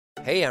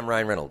Hey, I'm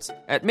Ryan Reynolds.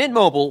 At Mint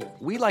Mobile,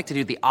 we like to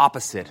do the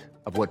opposite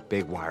of what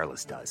Big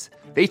Wireless does.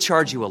 They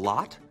charge you a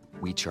lot,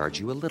 we charge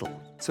you a little.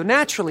 So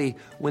naturally,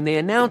 when they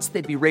announced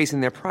they'd be raising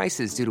their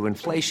prices due to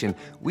inflation,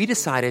 we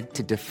decided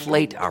to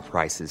deflate our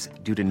prices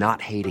due to not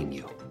hating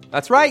you.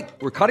 That's right.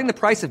 We're cutting the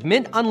price of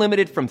Mint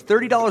Unlimited from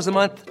 $30 a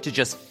month to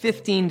just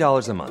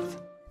 $15 a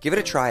month. Give it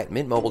a try at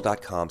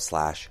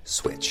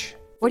mintmobile.com/switch.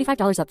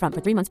 $45 up front for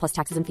 3 months plus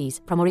taxes and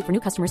fees. Promo rate for new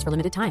customers for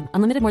limited time.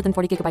 Unlimited more than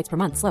 40 gigabytes per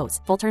month. Slows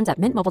full terms at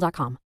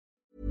mintmobile.com.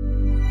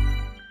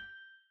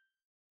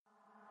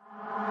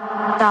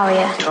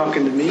 Dahlia.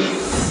 Talking to me?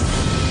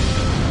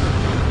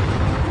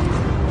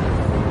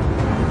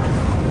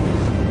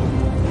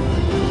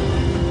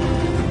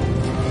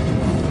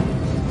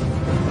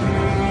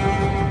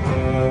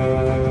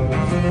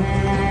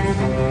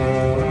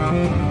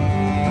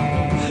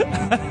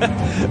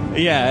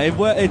 Yeah,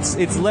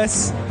 it's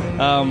less.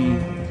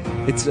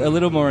 It's a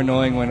little more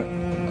annoying when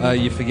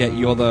you forget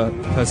you're the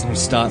person who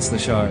starts the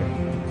show,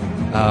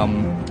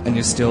 and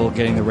you're still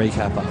getting the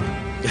recap up.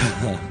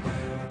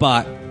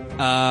 But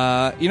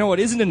you know what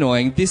isn't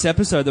annoying? This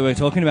episode that we're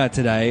talking about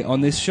today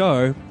on this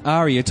show,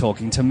 Aria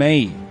talking to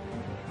me.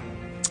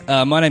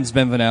 My name's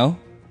Ben Vanel.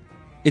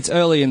 It's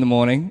early in the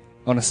morning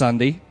on a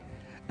Sunday,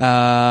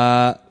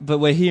 but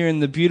we're here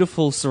in the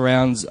beautiful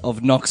surrounds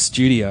of Knox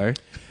Studio.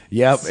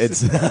 Yep,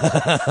 it's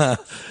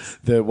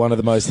one of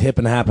the most hip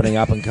and happening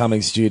up and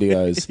coming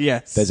studios.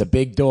 Yes. There's a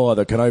big door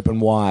that can open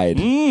wide,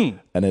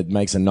 and it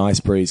makes a nice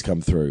breeze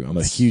come through. I'm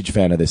a huge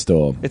fan of this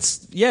door.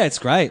 It's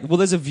great. Well,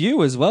 there's a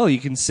view as well. You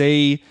can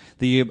see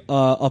the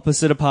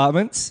opposite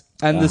apartments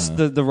and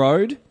the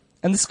road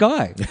and the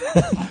sky.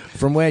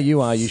 From where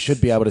you are, you should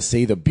be able to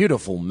see the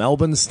beautiful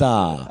Melbourne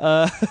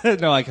Star.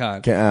 No, I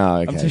can't. Okay.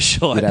 I'm too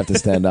short. You'd have to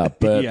stand up,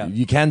 but Yeah.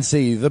 you can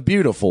see the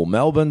beautiful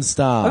Melbourne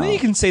Star. I think you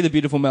can see the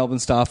beautiful Melbourne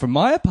Star from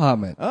my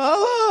apartment.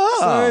 Oh.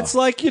 So it's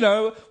like,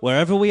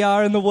 wherever we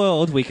are in the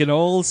world, we can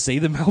all see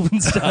the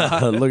Melbourne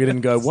Star. Look at it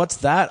and go, what's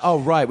that? Oh,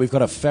 right, we've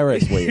got a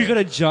Ferris wheel. You've got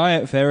a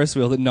giant Ferris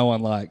wheel that no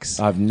one likes.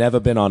 I've never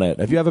been on it.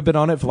 Have you ever been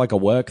on it for like a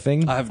work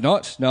thing? I have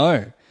not.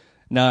 No.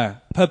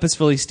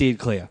 Purposefully steered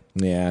clear.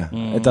 Yeah,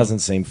 It doesn't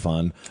seem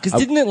fun. Because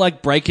didn't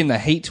it break in the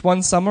heat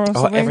one summer or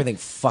something? Oh, everything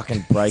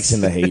fucking breaks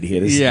in the heat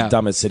here. This is the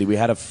dumbest city. We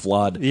had a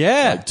flood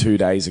 2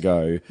 days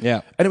ago.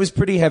 Yeah. And it was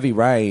pretty heavy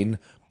rain,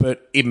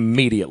 but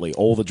immediately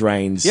all the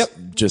drains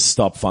just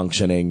stop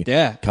functioning.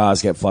 Yeah.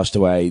 Cars get flushed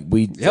away.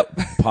 We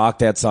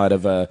parked outside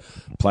of a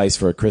place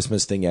for a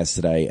Christmas thing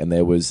yesterday, and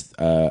there was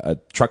a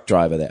truck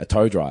driver there, a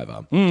tow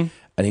driver.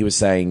 And he was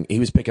saying he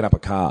was picking up a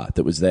car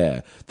that was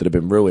there that had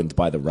been ruined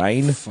by the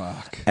rain.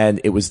 Fuck.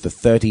 And it was the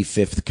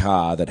 35th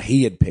car that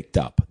he had picked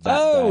up that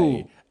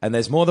day. And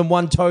there's more than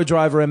one tow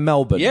driver in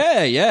Melbourne.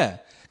 Yeah.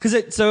 Because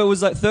it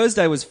was like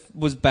Thursday was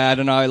bad,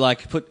 and I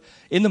put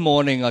in the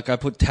morning, I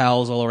put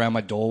towels all around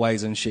my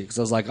doorways and shit. Because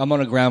I was like, I'm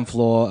on a ground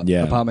floor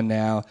apartment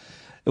now.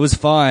 It was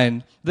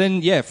fine.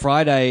 Then,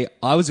 Friday,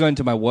 I was going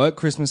to my work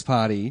Christmas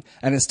party,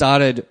 and it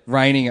started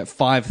raining at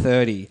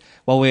 5:30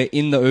 while we're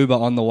in the Uber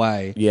on the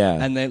way. Yeah.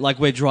 And then,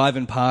 we're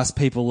driving past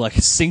people,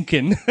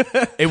 sinking.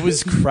 It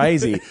was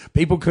crazy.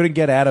 People couldn't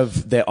get out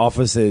of their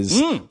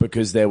offices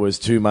because there was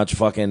too much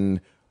fucking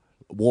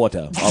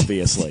water,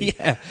 obviously.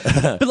 Yeah.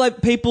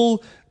 But,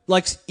 people,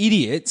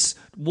 idiots,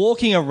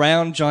 walking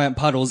around giant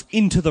puddles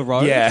into the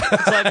road. Yeah.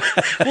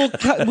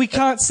 It's we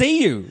can't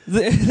see you.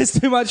 There's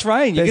too much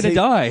rain. You're going to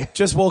die.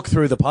 Just walk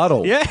through the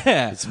puddle.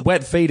 Yeah.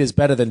 Wet feet is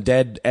better than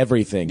dead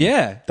everything.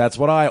 Yeah. That's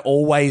what I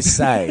always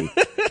say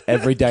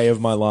every day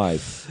of my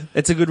life.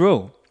 It's a good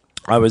rule.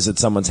 I was at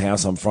someone's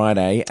house on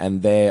Friday,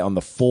 and they're on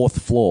the 4th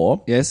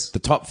floor. Yes. The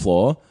top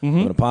floor of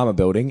an apartment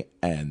building,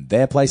 and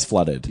their place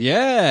flooded.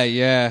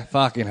 Yeah.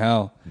 Fucking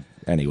hell.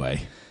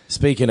 Anyway,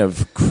 speaking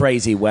of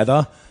crazy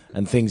weather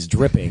and things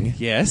dripping.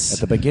 Yes. At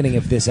the beginning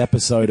of this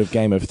episode of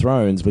Game of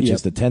Thrones, which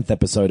is the 10th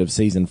episode of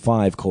season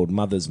 5 called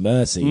Mother's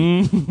Mercy.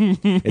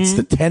 It's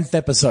the 10th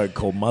episode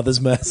called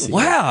Mother's Mercy.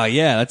 Wow,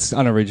 yeah, that's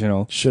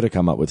unoriginal. Should have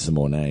come up with some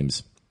more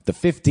names. The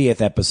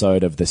 50th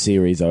episode of the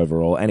series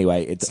overall.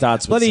 Anyway, it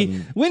starts with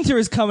winter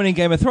is coming in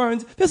Game of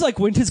Thrones. Feels like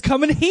winter's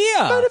coming here.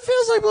 But it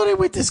feels like bloody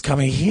winter's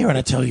coming here, and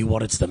I tell you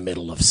what, it's the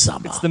middle of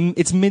summer.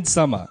 It's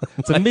midsummer.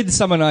 It's a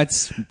Midsummer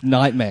Night's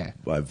Nightmare.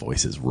 My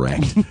voice is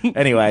wrecked.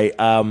 Anyway,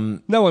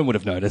 no one would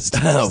have noticed.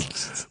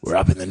 We're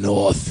up in the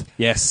north.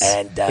 Yes.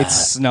 And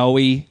it's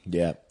snowy.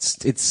 Yeah.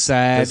 It's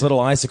sad. This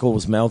little icicle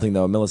was melting,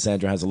 though, and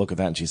Melisandre has a look at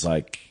that, and she's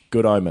like,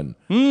 good omen.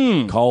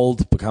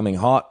 Cold, becoming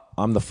hot.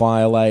 I'm the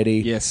fire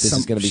lady. Yes. This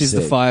is going to be She's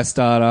sick. the fire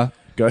starter.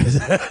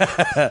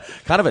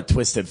 Kind of a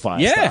twisted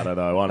fire starter,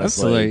 though,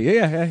 honestly.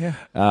 Absolutely.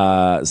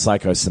 Yeah.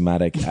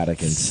 Psychosomatic,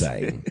 addict,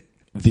 insane.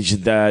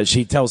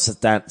 She tells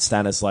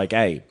Stannis, like,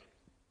 hey,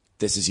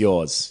 this is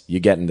yours.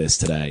 You're getting this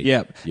today.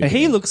 Yep. And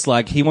he looks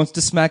like he wants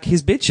to smack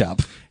his bitch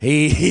up.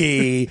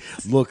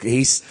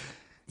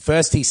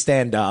 First he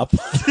stand up.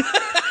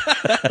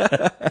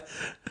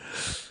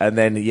 And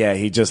then,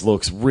 he just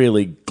looks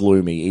really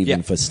gloomy,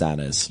 even for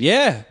Stannis.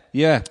 Yeah.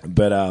 Yeah.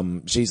 But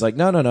she's like,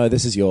 no,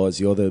 this is yours.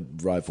 You're the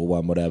rightful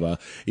one, whatever.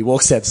 He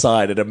walks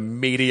outside and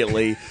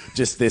immediately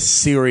just this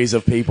series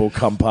of people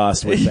come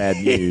past with bad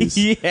news.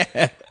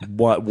 Yeah.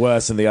 What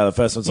worse than the other.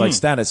 First one's like,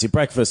 Stannis, your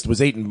breakfast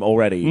was eaten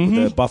already.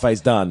 The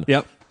buffet's done.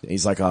 Yep.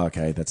 He's like, oh,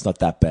 okay, that's not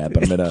that bad,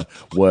 but I'm in a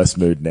worse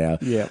mood now.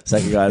 Yeah.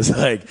 Second guy's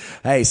like,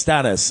 hey,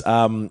 Stannis,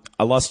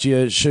 I lost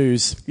your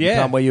shoes. Yeah. You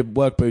can't wear your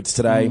work boots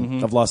today.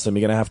 I've lost them.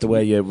 You're going to have to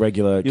wear your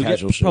regular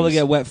casual shoes. Probably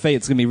get wet feet.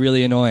 It's going to be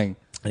really annoying.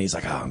 And he's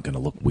like, I'm going to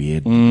look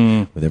weird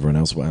with everyone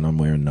else and I'm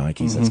wearing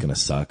Nikes. That's going to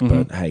suck.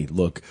 But hey,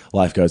 look,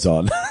 life goes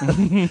on.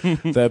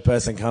 Third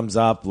person comes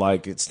up,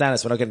 like, it's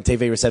Stannis, we're not getting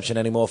TV reception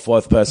anymore.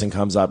 Fourth person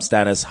comes up,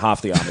 Stannis,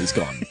 half the army's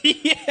gone.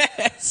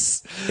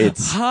 Yes.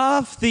 It's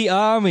half the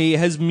army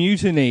has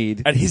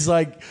mutinied. And he's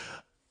like,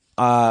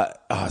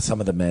 some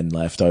of the men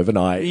left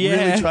overnight.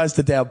 Yeah. Really tries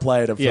to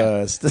downplay it at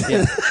first.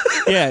 Yeah.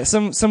 Yeah,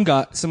 some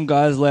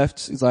guys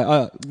left. He's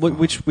like,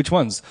 which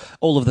ones?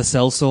 All of the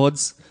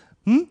sellswords.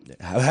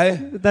 Hey?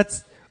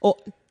 That's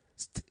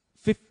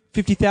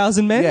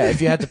 50,000 men? Yeah,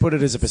 if you had to put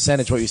it as a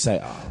percentage, what you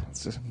say?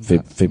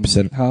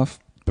 50%. Half.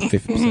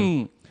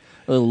 50%.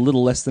 A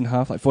little less than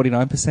half, like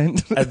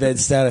 49%. And then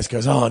Stannis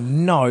goes, oh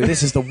no,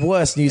 this is the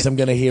worst news I'm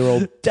going to hear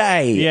all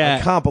day. Yeah.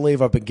 I can't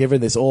believe I've been given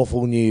this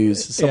awful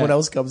news. Someone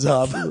else comes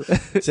up,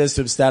 says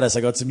to him, Stannis,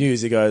 I got some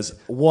news. He goes,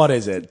 what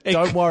is it?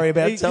 Don't worry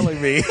about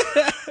telling me.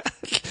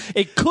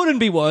 It couldn't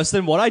be worse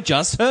than what I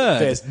just heard.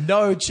 There's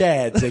no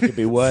chance it could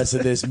be worse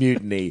than this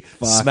mutiny.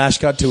 Smash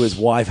cut to his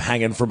wife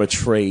hanging from a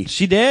tree.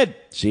 She did.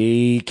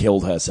 She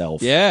killed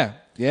herself. Yeah.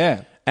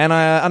 And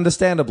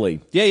understandably.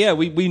 Yeah,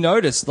 we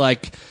noticed,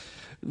 like,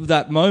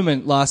 that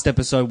moment last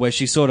episode where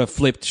she sort of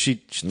flipped.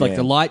 She like,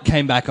 the light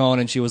came back on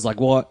and she was like,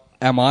 what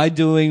am I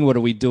doing? What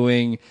are we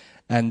doing?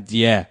 And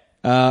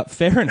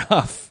fair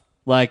enough.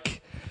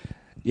 Like,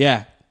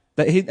 yeah.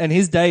 And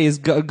his day has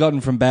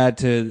gotten from bad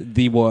to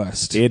the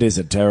worst. It is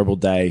a terrible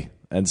day.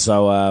 And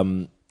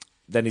so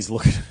then he's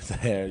looking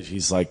there and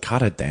she's like,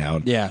 cut it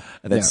down. Yeah.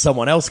 And then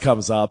someone else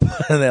comes up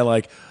and they're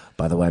like,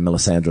 by the way,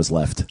 Melisandre's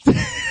left.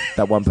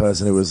 That one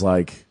person who was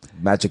like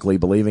magically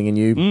believing in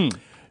you,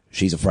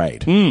 she's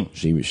afraid.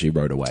 She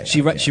rode away.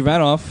 She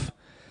ran off.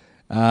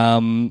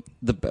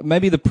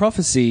 Maybe the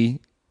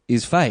prophecy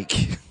is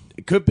fake.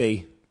 It could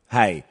be.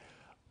 Hey,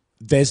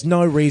 there's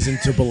no reason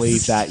to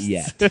believe that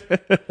yet.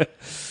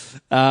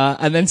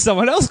 And then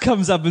someone else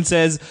comes up and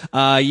says,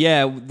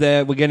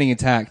 we're getting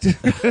attacked.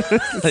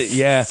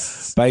 Yeah,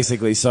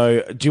 basically.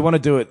 So do you want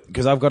to do it?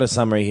 Because I've got a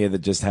summary here that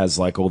just has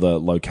like all the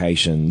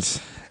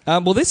locations.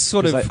 Well, this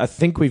sort of... I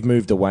think we've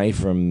moved away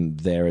from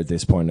there at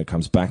this point. It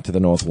comes back to the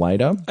north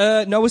later.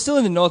 No, we're still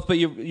in the north, but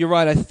you're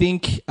right. I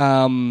think...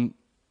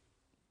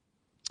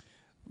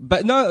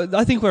 But no,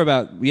 I think we're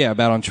about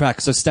on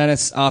track. So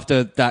Stannis,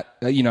 after that,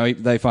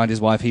 they find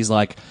his wife. He's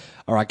like,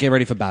 all right, get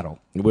ready for battle.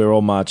 We're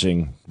all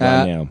marching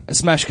right now. A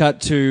smash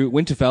cut to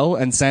Winterfell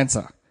and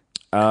Sansa.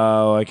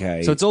 Oh,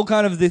 okay. So it's all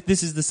kind of,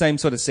 this is the same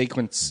sort of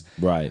sequence.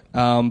 Right.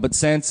 But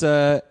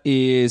Sansa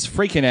is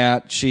freaking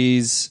out.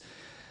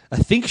 I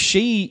think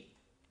she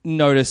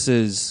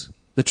notices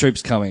the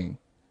troops coming.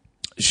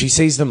 She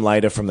sees them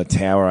later from the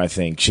tower, I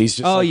think. She's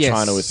just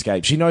trying to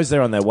escape. She knows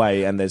they're on their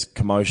way and there's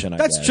commotion, I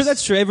guess.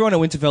 That's true. Everyone at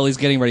Winterfell is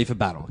getting ready for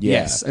battle. Yeah.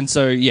 Yes. And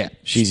so, yeah.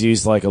 She's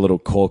used like a little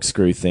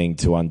corkscrew thing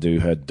to undo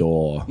her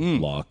door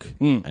lock.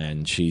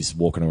 And she's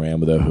walking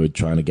around with her hood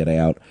trying to get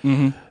out.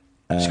 Mm-hmm.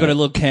 She's got a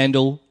little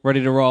candle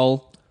ready to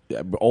roll.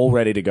 All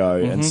ready to go.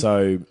 And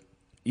so...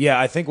 Yeah,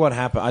 I think what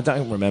happened... I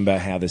don't remember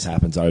how this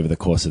happens over the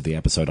course of the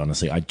episode,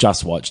 honestly. I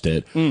just watched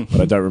it, but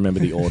I don't remember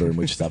the order in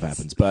which stuff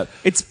happens. But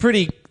it's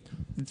pretty...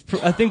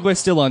 I think we're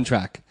still on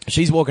track.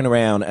 She's walking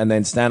around, and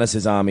then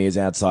Stannis' army is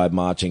outside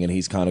marching, and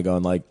he's kind of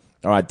going like,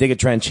 all right, dig a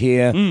trench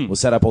here. We'll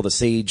set up all the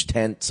siege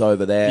tents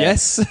over there.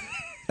 Yes.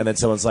 And then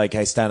someone's like,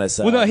 hey, Stannis...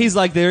 well, no, he's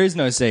like, there is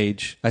no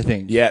siege, I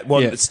think. Yeah,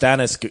 well,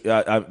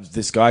 Stannis...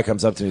 this guy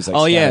comes up to me, he's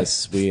like,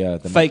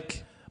 Stannis,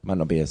 fake... Might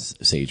not be a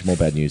siege. More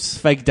bad news.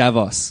 Fake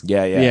Davos.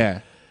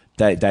 Yeah.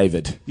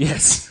 David.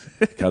 Yes.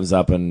 Comes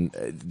up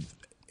and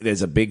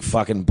there's a big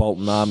fucking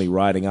Bolton army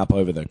riding up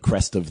over the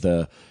crest of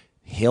the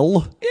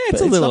hill. Yeah,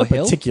 it's a little not a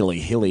hill. particularly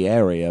hilly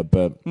area,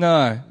 but...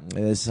 No.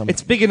 There's some...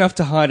 It's big enough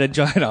to hide a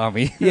giant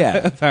army. Yeah.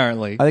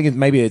 Apparently. I think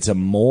maybe it's a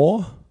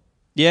moor.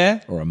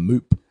 Yeah. Or a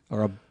moop.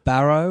 Or a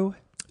barrow.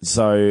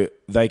 So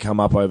they come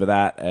up over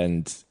that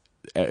and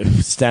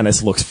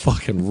Stannis looks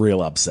fucking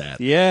real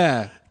upset.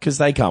 Yeah. Because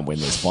they can't win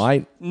this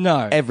fight.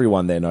 No.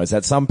 Everyone there knows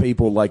that. Some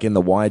people, like in the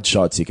wide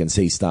shots, you can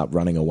see start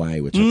running away,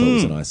 which I thought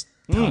was a nice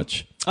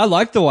touch. I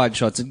like the wide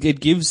shots.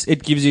 It gives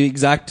you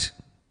exact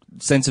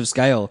sense of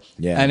scale.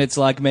 Yeah. And it's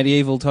like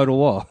medieval Total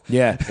War.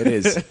 Yeah, it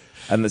is.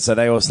 And so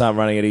they all start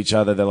running at each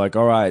other. They're like,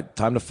 all right,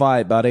 time to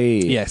fight,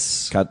 buddy.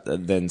 Yes.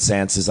 Then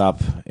Sansa's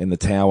up in the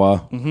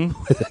tower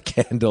with a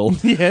candle.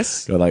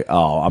 Yes. They're like,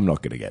 oh, I'm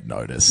not going to get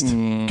noticed.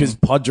 Because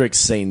Podrick's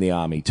seen the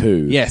army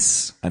too.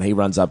 Yes. And he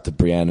runs up to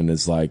Brienne and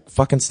is like,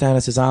 fucking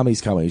Stannis'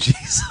 army's coming.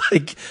 She's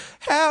like,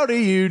 how do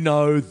you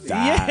know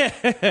that?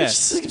 Yeah. It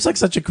seems like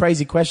such a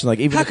crazy question. Like,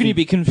 even how can you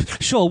be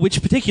sure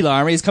which particular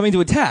army is coming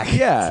to attack?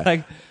 Yeah. It's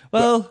like,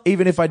 Well, But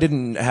even if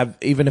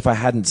I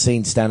hadn't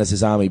seen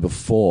Stannis' army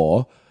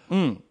before,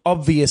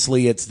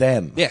 obviously it's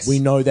them. Yes. We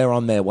know they're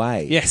on their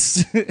way.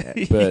 yes.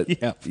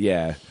 But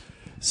yeah.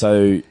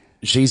 So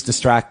she's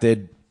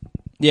distracted.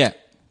 Yeah.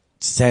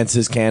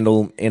 Sansa's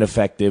candle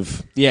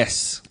ineffective.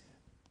 Yes.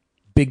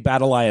 Big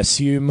battle, I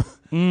assume,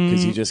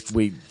 because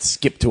we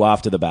skip to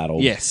after the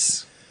battle.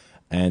 Yes.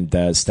 And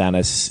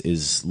Stannis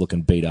is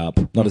looking beat up.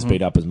 Not as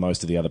beat up as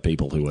most of the other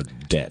people who are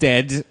dead.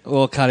 Dead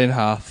or cut in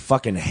half.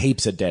 Fucking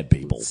heaps of dead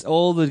people.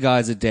 All the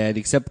guys are dead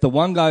except the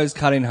one guy who's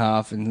cut in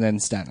half, and then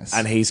Stannis.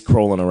 And he's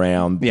crawling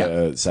around,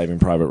 Yeah. Saving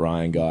Private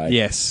Ryan guy.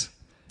 yes.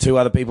 2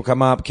 other people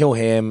come up, kill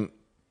him.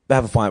 They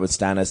have a fight with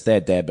Stannis.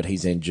 They're dead, but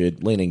he's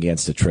injured, leaning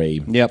against a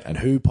tree. Yep. And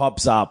who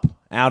pops up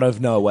out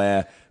of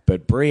nowhere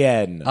but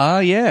Brienne Ah,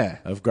 yeah.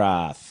 of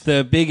Grath?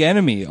 The big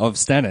enemy of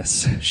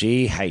Stannis.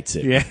 She hates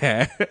it.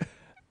 Yeah.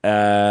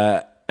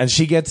 And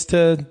she gets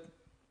to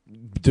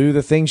do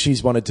the thing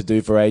she's wanted to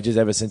do for ages,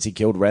 ever since he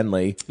killed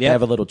Renly. They Yep.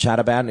 have a little chat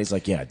about it, and he's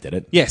like, yeah, I did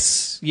it.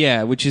 Yes.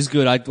 Yeah, which is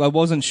good. I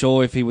wasn't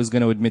sure if he was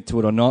going to admit to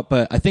it or not,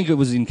 but I think it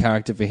was in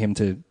character for him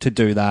to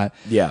do that.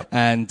 Yeah.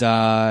 And,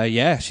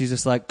 she's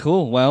just like,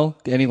 cool. Well,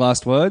 any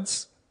last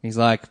words? He's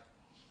like,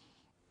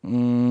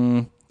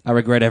 I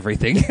regret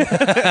everything.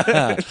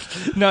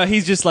 No,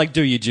 he's just like,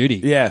 do your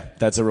duty. Yeah,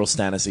 that's a real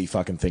Stannis-y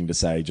fucking thing to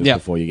say just Yep.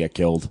 before you get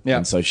killed. Yep.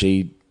 And so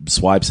she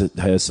swipes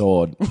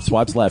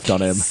left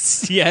on him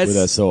Yes. with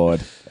her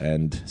sword,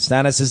 and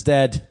Stannis is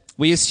dead.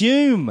 We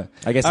assume.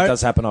 I guess it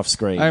does happen off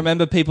screen. I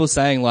remember people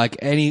saying, like,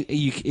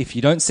 if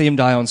you don't see him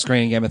die on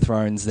screen in Game of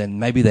Thrones, then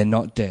maybe they're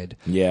not dead.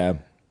 Yeah.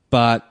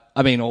 But,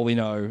 I mean, all we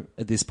know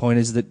at this point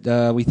is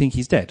that we think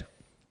he's dead.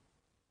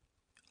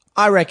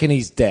 I reckon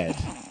he's dead.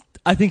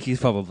 I think he's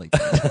probably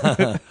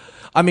dead.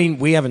 I mean,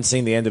 we haven't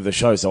seen the end of the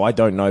show, so I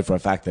don't know for a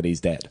fact that he's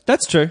dead.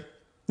 That's true.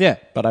 Yeah.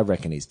 But I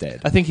reckon he's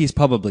dead. I think he's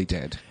probably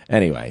dead.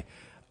 Anyway,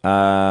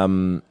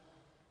 Ramsay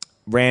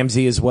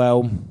as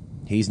well.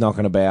 He's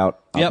knocking about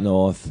up Yep.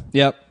 north.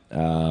 Yep.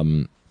 I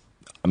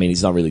mean,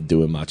 he's not really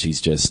doing much. He's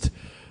just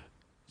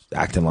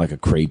acting like a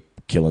creep,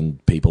 killing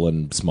people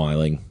and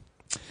smiling.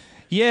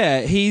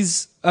 Yeah,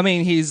 he's had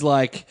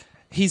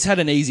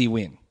an easy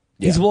win.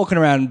 He's Yeah. walking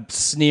around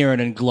sneering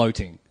and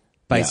gloating,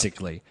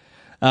 basically.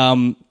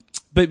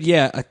 But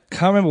yeah, I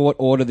can't remember what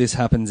order this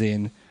happens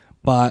in,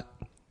 but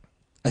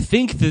I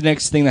think the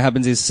next thing that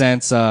happens is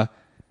Sansa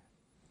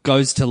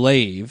goes to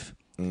leave,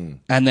 and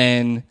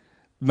then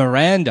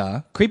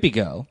Miranda, creepy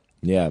girl,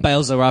 Yeah.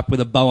 bails her up with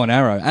a bow and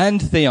arrow,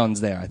 and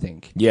Theon's there, I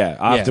think. Yeah,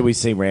 after Yeah. we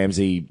see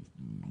Ramsay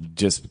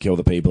just kill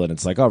the people, and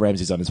it's like, oh,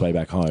 Ramsay's on his way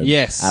back home.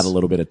 Yes. Add a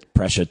little bit of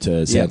pressure to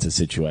Sansa's Yep.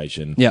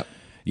 situation. Yep.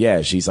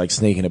 Yeah, she's like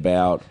sneaking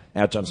about.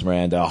 Out jumps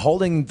Miranda,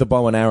 holding the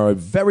bow and arrow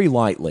very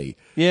lightly.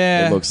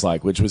 Yeah. It looks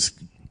like, which was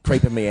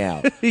creeping me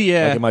out.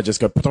 Yeah. Like it might just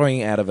go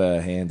putting out of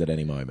her hand at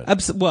any moment.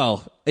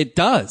 Well, it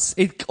does.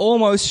 It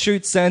almost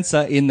shoots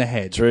Sansa in the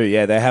head. True,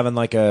 yeah, they're having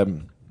like a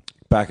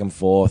back and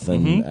forth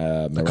and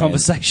A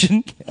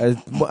conversation.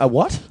 A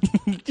what?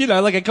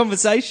 Like a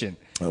conversation.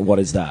 What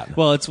is that?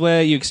 Well, it's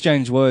where you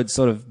exchange words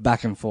sort of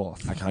back and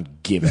forth. I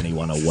can't give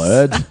anyone a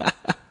word.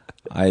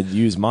 I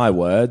use my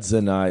words,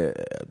 and I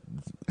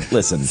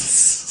listen.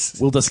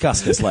 We'll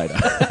discuss this later.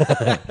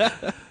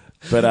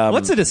 But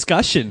What's a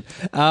discussion?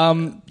 Yes.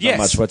 not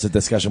much. What's a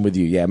discussion with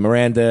you? Yeah,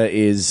 Miranda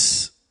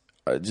is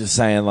just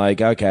saying like,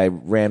 okay,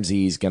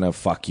 Ramsay's gonna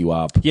fuck you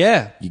up.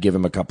 Yeah. You give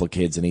him a couple of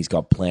kids, and he's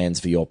got plans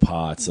for your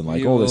parts, and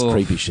like all this Oof.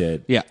 creepy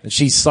shit. Yeah. and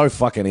she's so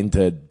fucking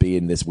into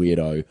being this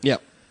weirdo.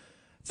 Yep.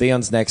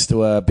 Theon's next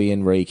to her,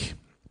 being Reek,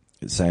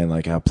 saying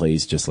like, oh,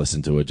 please just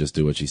listen to her, just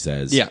do what she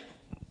says. Yeah.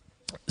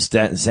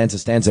 Sansa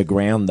stands her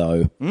ground,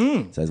 though.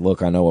 Says,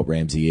 look, I know what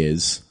Ramsay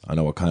is. I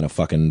know what kind of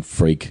fucking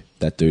freak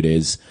that dude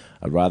is.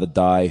 I'd rather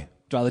die.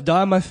 I'd rather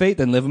die on my feet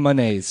than live on my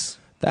knees.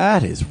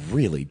 That is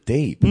really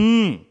deep.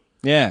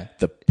 Yeah.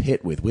 The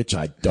pit with which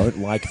I don't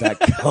like that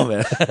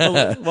comment.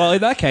 Well,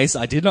 in that case,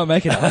 I did not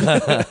make it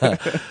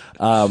up.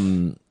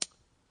 No,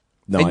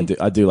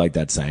 I do like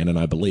that saying, and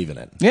I believe in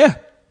it. Yeah.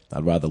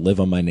 I'd rather live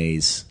on my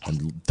knees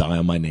and die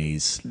on my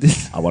knees.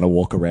 I want to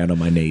walk around on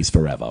my knees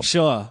forever.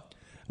 Sure.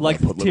 Like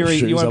Put little Tyrion.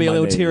 shoes You want to on be a my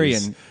little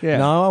knees. Tyrion. Yeah.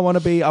 No, I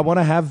want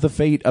to have the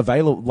feet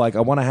available. Like,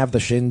 I want to have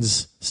the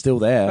shins still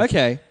there.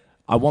 Okay.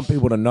 I want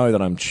people to know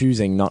that I'm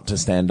choosing not to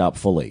stand up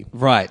fully.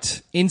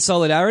 Right. In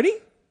solidarity?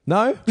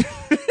 No?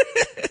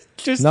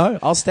 Just No,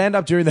 I'll stand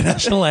up during the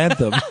national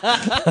anthem.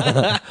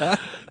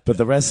 But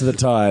the rest of the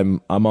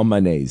time, I'm on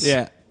my knees.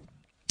 Yeah.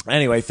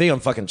 Anyway,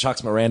 Theon fucking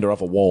chucks Miranda off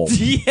a wall.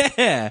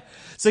 Yeah.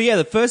 So yeah,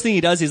 the first thing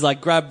he does is like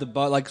grab the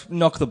bow, like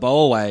knock the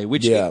bow away,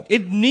 which Yeah.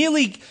 it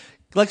nearly,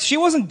 like she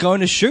wasn't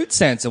going to shoot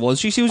Sansa, was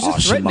she? She was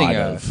just She threatening might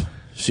her. have.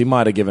 She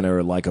might have given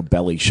her like a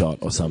belly shot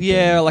or something.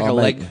 Yeah, like Or a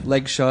maybe-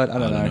 leg shot. I I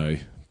don't don't know. know.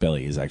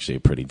 Belly is actually a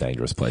pretty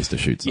dangerous place to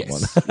shoot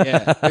someone. Yes.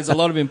 Yeah. There's a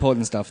lot of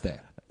important stuff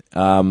there.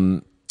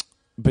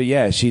 But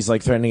yeah, she's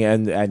like threatening,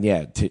 and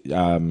yeah,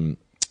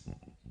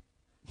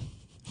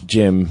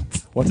 Jim,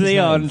 what's his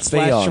Theon name? /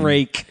 Theon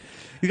Reek.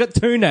 He's got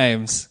two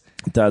names.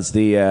 does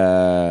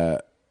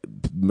the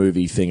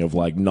movie thing of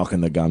like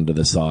knocking the gun to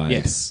the side.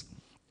 Yes.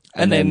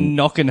 And then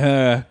knocking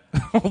her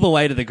all the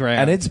way to the ground.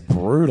 And it's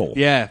brutal.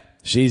 Yeah.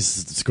 She's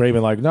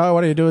screaming like, no,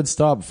 what are you doing?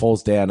 Stop.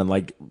 Falls down and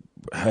like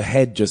her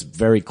head just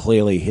very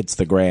clearly hits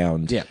the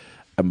ground. Yeah.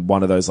 And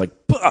one of those like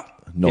bah!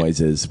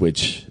 noises,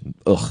 which,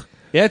 ugh.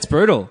 Yeah, it's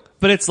brutal.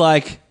 But it's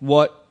like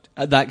what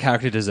that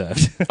character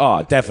deserved.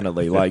 Oh,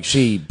 definitely. Like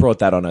she brought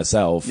that on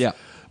herself. Yeah.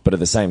 But at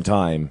the same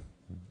time,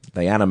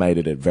 they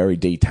animated it very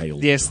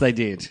detailed. Yes, they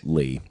did.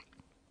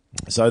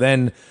 So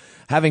then,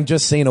 having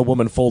just seen a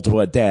woman fall to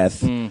her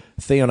death,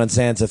 Theon and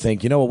Sansa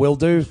think, you know what we'll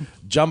do?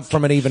 Jump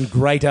from an even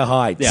greater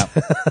height. Yeah.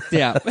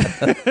 Yeah.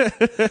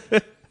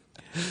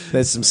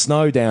 There's some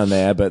snow down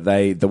there, but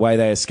the way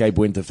they escape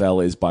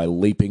Winterfell is by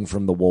leaping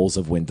from the walls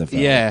of Winterfell.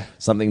 Yeah.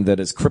 Something that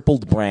has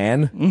crippled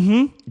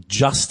Bran,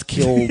 just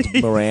killed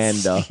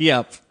Miranda.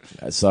 Yep.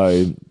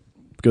 So,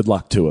 good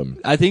luck to him.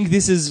 I think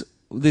this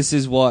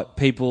is what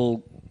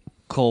people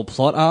call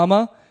plot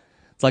armor.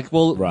 It's like,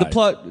 well, the Right.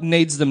 plot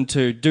needs them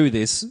to do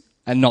this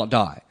and not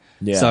die.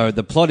 Yeah. So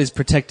the plot is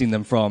protecting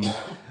them from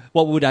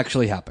what would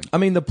actually happen. I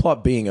mean, the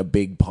plot being a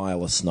big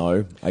pile of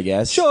snow, I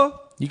guess. Sure.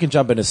 You can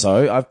jump into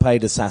snow. I've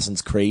played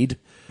Assassin's Creed.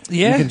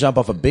 Yeah. You can jump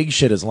off a big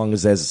shit as long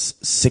as there's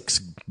 6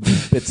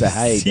 bits of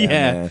hay down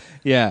Yeah. there.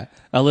 Yeah.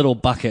 A little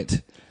bucket.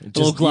 A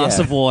little glass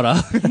yeah. of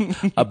water.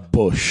 A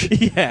bush.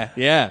 Yeah.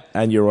 Yeah.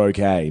 And you're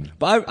okay.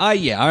 But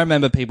I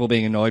remember people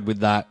being annoyed with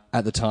that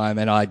at the time,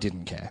 and I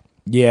didn't care.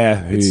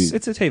 Yeah.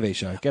 It's a TV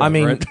show. Get I over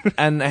mean, it.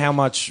 and how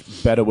much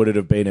better would it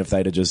have been if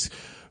they'd have just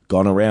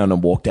gone around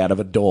and walked out of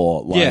a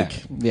door?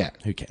 Like, yeah.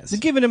 who cares? They're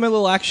giving him a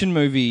little action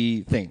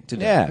movie thing to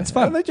do. Yeah, It's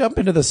fun. And they jump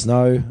into the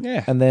snow.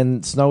 Yeah. And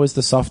then snow is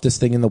the softest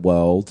thing in the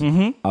world,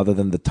 other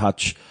than the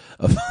touch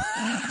of.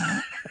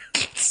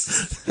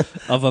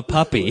 Of a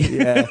puppy.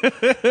 Yeah.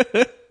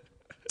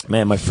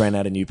 Man, my friend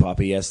had a new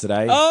puppy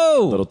yesterday.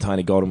 Oh! Little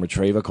tiny golden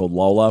retriever called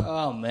Lola.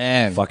 Oh,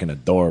 man. Fucking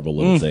adorable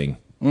little thing.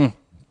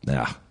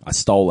 Nah, I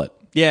stole it.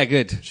 Yeah,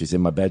 good. She's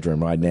in my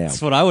bedroom right now.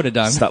 That's what I would have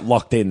done. Stuck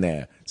locked in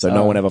there, so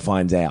no one ever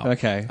finds out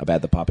Okay.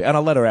 about the puppy. And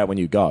I'll let her out when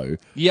you go,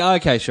 Yeah,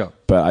 okay, sure.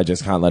 but I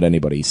just can't let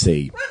anybody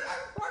see.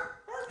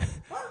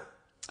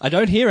 I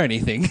don't hear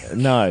anything.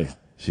 No,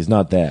 she's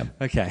not there.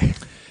 Okay.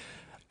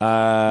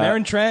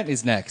 Maren Trant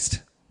is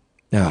next.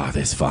 Oh,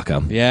 this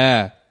fucker.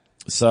 Yeah.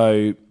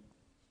 So,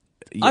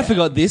 I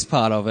forgot this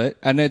part of it,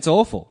 and it's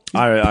awful.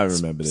 I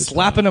remember this.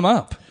 Slapping him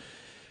up.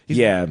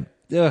 Yeah.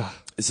 Ugh.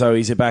 So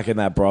he's back in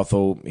that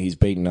brothel. He's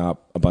beating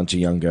up a bunch of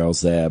young girls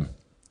there,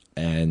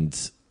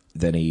 and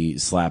then he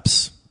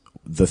slaps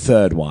the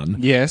third one.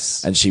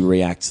 Yes. And she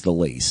reacts the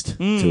least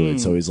to it.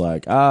 So he's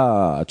like,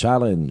 a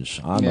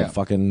challenge. I'm Yeah. a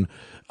fucking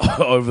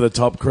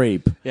over-the-top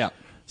creep. Yeah.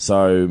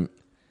 So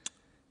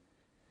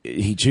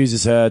he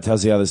chooses her,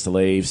 tells the others to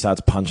leave,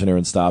 starts punching her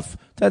and stuff.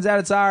 Turns out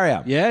it's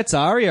Arya. Yeah, it's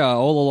Arya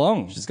all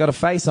along. She's got a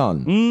face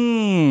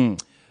on.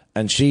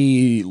 And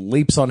she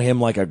leaps on him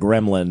like a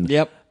gremlin.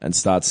 Yep. And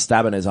starts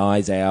stabbing his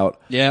eyes out.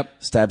 Yep.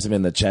 Stabs him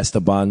in the chest a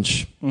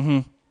bunch.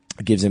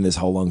 Gives him this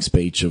whole long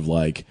speech of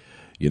like,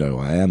 you know who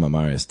I am, I'm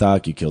Arya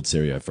Stark, you killed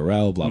Syrio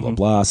Forel, blah, blah,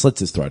 blah. Slits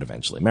his throat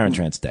eventually. Maren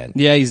Trant's dead.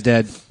 Yeah, he's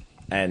dead.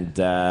 And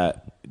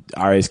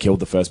Arya's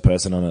killed the first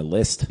person on her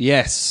list.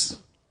 Yes.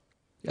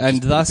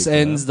 And thus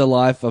ends the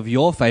life of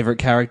your favourite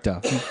character,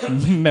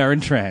 Maren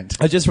Trant.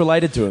 I just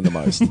related to him the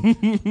most.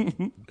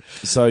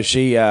 So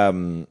she,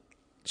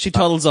 She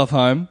toddles off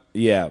home.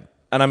 yeah.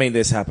 And I mean,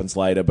 this happens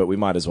later, but we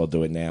might as well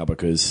do it now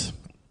because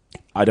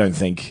I don't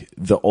think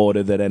the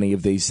order that any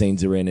of these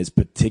scenes are in is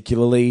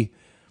particularly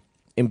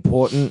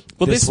important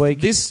this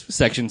week. This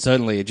section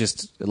certainly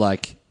just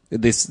like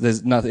this.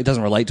 There's nothing. It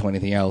doesn't relate to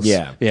anything else.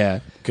 Yeah. Yeah.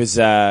 Because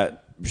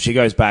she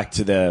goes back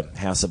to the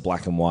House of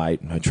Black and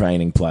White, her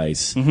training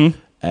place,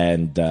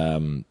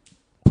 and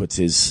puts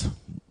his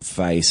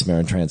face,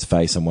 Maren Trant's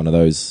face, on one of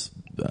those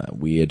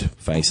weird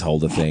face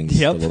holder things,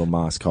 Yep. the little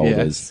mask holders.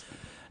 Yes.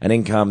 And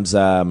in comes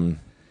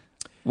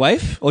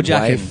Waif or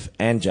Jaqen? Waif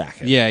and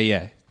Jaqen. Yeah,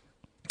 yeah.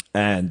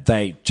 And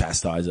they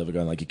chastise her,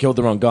 going like, you killed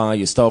the wrong guy,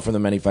 you stole from the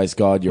many-faced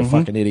god, you're a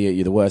fucking idiot,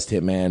 you're the worst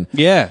hitman.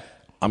 Yeah.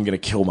 I'm going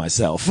to kill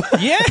myself.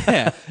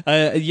 Yeah.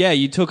 Yeah,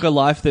 you took a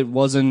life that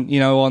wasn't,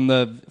 on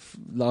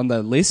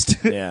the list.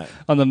 Yeah.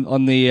 on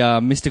the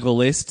mystical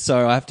list,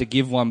 so I have to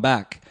give one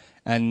back.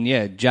 And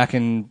yeah,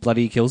 Jaqen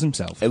bloody kills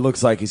himself. It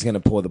looks like he's going to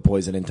pour the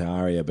poison into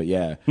Arya, but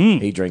yeah,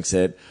 he drinks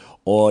it.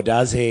 Or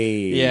does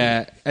he?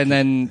 Yeah, and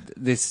then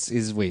this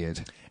is weird.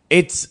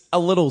 It's a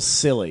little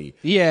silly.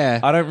 Yeah.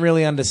 I don't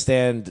really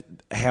understand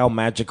how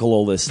magical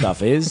all this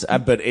stuff is,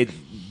 but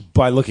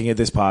by looking at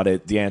this part,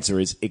 the answer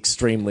is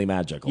extremely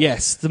magical.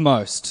 Yes, the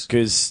most.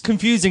 Because,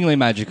 Confusingly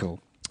magical.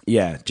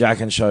 yeah,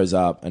 Jaqen shows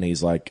up and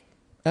he's like,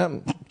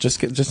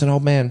 just an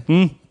old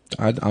man.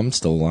 I'm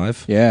still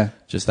alive. Yeah.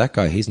 Just that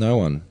guy. He's no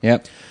one.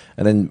 Yep.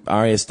 And then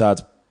Arya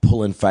starts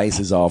pulling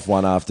faces off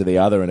one after the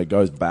other, and it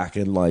goes back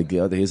and like,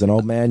 here's an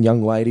old man,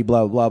 young lady,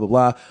 blah, blah, blah,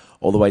 blah,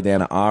 all the way down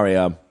to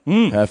Arya,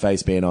 her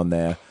face being on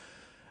there.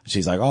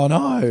 She's like, oh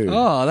no.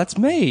 Oh, that's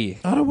me.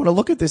 I don't want to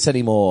look at this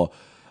anymore.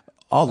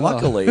 Oh,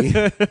 luckily.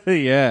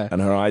 Yeah.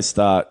 And her eyes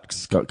start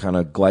kind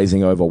of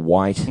glazing over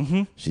white.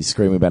 She's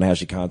screaming about how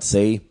she can't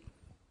see.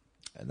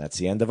 And that's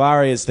the end of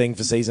Arya's thing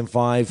for season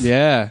 5.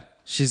 Yeah.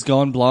 She's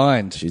gone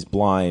blind. She's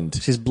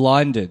blind. She's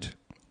blinded.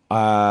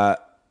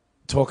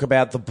 Talk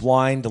about the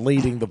blind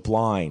leading the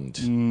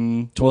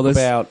blind. Talk there's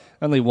about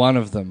only one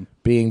of them.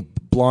 being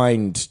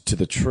blind to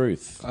the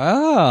truth.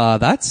 Ah,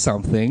 that's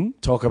something.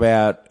 Talk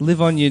about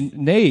Live on your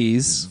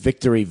knees.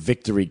 victory,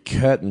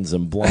 curtains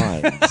and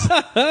blinds.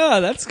 Ah,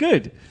 that's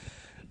good.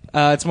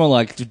 It's more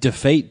like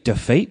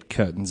defeat,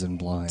 curtains and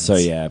blinds. So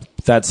yeah,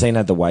 that scene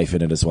had the waif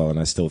in it as well, and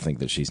I still think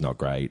that she's not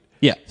great.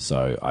 Yeah.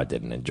 So I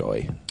didn't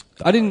enjoy.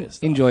 I didn't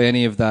enjoy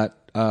any of that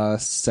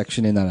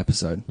section in that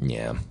episode.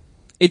 Yeah.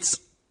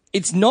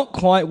 It's not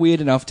quite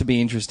weird enough to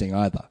be interesting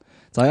either.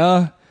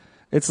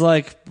 It's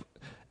like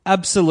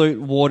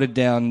absolute watered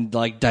down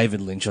like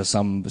David Lynch or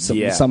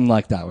something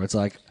like that, where it's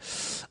like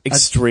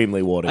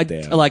Extremely watered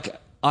down. Like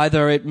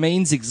either it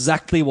means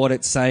exactly what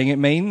it's saying it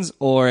means,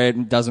 or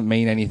it doesn't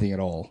mean anything at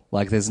all.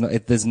 Like there's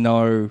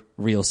no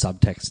real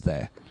subtext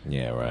there.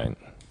 Yeah, right.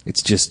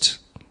 It's just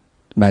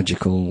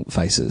magical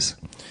faces.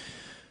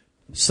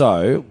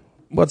 So,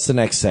 what's the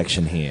next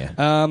section here?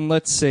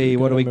 Let's see.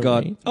 What do we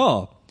got?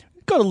 Oh,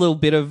 got a little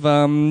bit of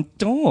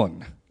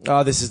Dawn.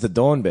 Oh, this is the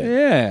Dawn bit.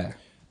 Yeah.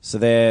 So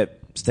they're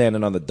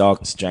standing on the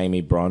docks,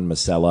 Jamie, Bronn,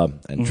 Marcella,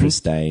 and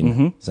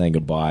Tristane, saying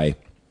goodbye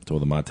to all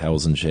the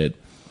Martells and shit.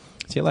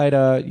 See you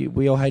later.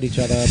 We all hate each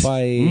other.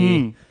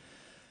 Bye.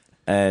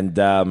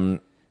 And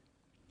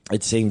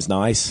it seems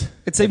nice.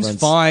 It seems Everyone's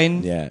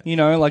fine. Yeah. You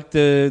know, like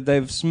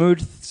they've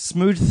smoothed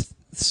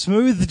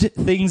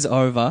things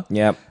over.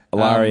 Yep.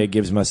 Ilaria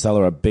gives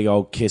Marcella a big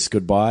old kiss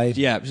goodbye.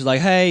 Yeah. She's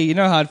like, hey, you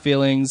know, hard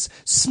feelings.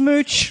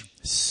 Smooch.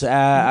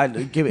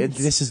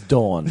 This is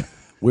Dawn.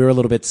 We're a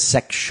little bit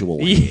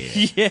sexual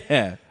here.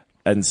 Yeah.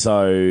 And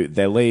so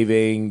they're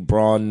leaving.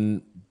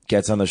 Bronn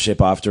gets on the ship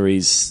after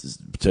he's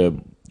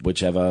to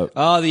whichever.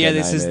 Oh, yeah,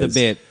 their this name is the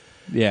bit.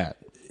 Yeah.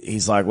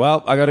 He's like,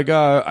 well, I got to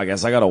go. I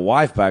guess I got a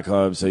wife back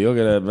home, so you're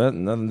going to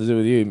nothing to do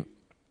with you.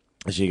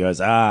 And she goes,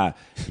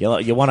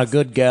 you want a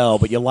good girl,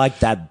 but you like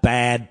that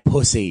bad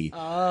pussy. Oh,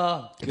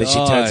 God. Then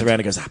she turns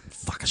around and goes,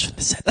 fuck, I shouldn't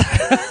have said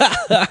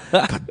that.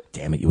 God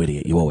damn it, you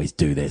idiot. You always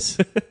do this.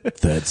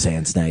 Third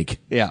sand snake.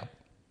 Yeah.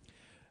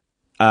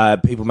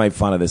 People made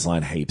fun of this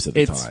line heaps at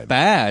the time. It's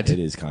bad. It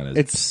is kind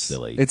of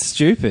silly. It's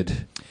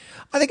stupid.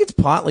 I think it's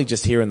partly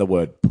just hearing the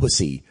word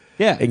pussy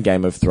in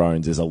Game of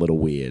Thrones is a little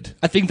weird.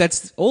 I think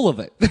that's all of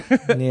it.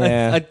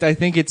 Yeah. I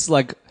think it's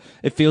like,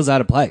 it feels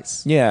out of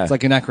place. Yeah. It's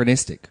like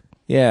anachronistic.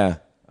 Yeah,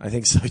 I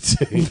think so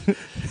too.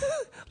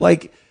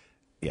 Like,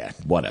 yeah,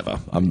 whatever.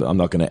 I'm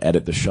not going to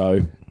edit the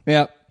show.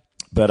 Yeah.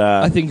 But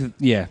I think,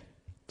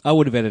 I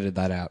would have edited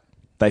that out.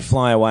 They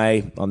fly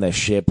away on their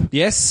ship.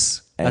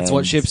 Yes, that's And-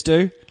 what ships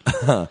do.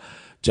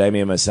 Jamie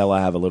and Marcella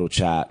have a little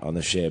chat on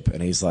the ship,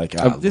 and he's like,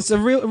 It's a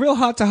real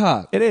heart to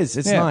heart. it is.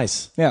 It's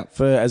nice. Yeah.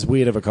 For as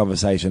weird of a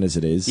conversation as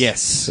it is.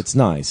 Yes. It's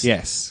nice.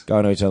 Yes.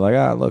 Going to each other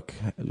like, look.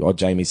 Or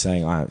Jamie's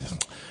saying, I've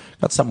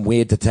got something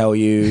weird to tell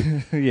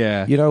you.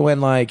 Yeah. You know when,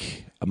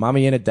 like, a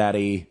mummy and a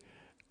daddy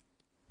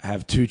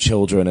have 2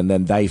 children and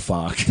then they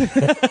fuck.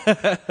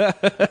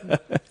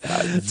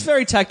 It's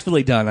very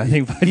tactfully done, I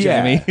think, by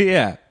Yeah. Jamie.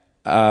 Yeah.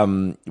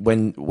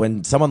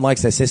 When someone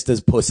likes their sister's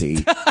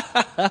pussy.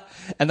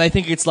 And they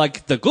think it's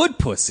like the good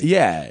pussy.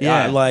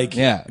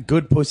 Yeah.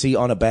 Good pussy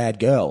on a bad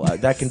girl.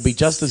 That can be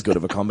just as good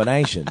of a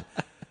combination.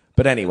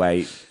 But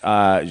anyway,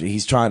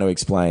 he's trying to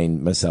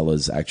explain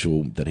Marcella's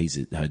that he's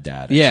her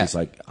dad. And Yeah. she's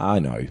like, I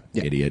know,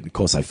 idiot. Of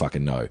course I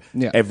fucking know.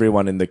 Yeah.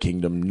 Everyone in the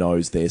kingdom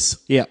knows this.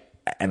 Yeah.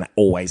 And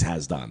always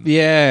has done.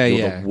 Yeah,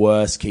 You're the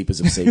worst keepers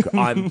of secret.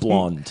 I'm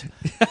blonde.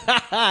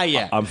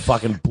 Yeah. I'm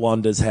fucking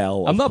blonde as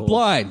hell. I'm of not course.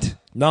 blind,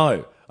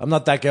 No, I'm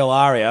not that girl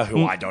Arya,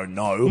 who I don't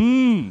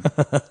know.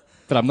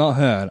 but I'm not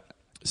her.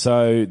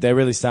 So they're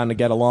really starting to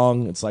get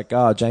along. It's like,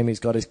 Jamie's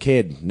got his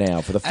kid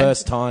now for the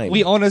first time.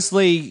 We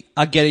honestly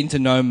are getting to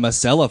know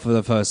Marcella for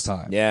the first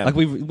time. Yeah. Like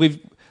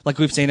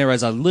we've seen her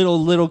as a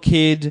little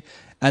kid,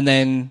 and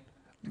then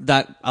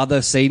that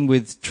other scene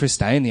with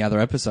Tristane, the other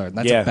episode. And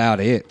that's about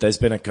it. There's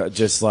been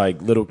just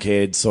like little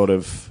kid, sort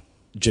of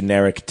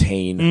generic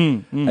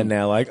teen, and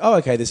now like,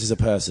 okay, this is a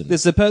person.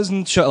 There's a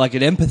person, like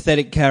an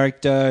empathetic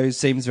character who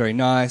seems very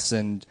nice,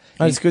 and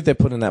it's good they're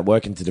putting that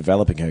work into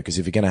developing her, because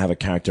if you're going to have a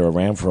character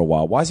around for a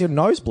while, why is your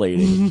nose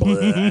bleeding?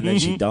 And then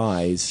she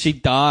dies. she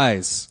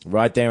dies.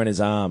 Right there in his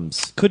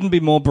arms. Couldn't be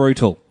more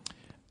brutal.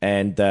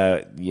 And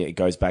it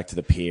goes back to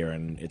the pier,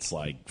 and it's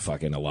like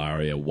fucking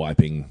Ilaria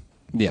wiping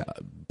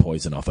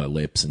poison off her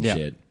lips and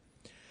shit.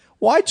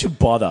 Why'd you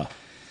bother?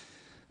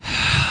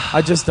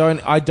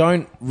 I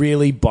don't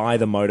really buy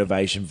the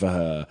motivation for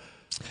her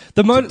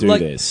to do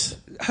this.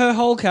 Her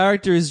whole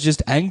character is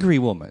just angry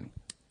woman.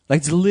 Like,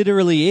 it's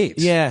literally it.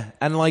 Yeah,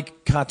 and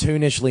like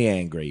cartoonishly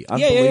angry.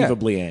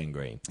 Unbelievably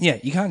angry. Yeah,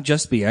 you can't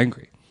just be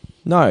angry.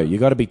 No, you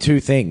got to be 2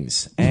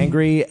 things.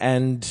 Angry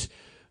and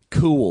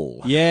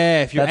cool.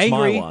 Yeah, if you're That's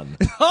angry. my one.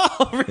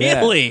 Oh,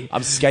 really? Yeah.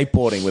 I'm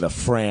skateboarding with a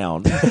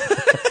frown.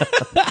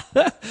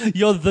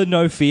 You're the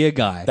no fear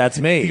guy. That's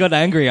me. You got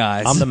angry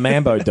eyes. I'm the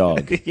Mambo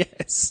dog.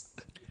 Yes.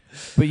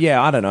 But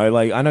yeah, I don't know.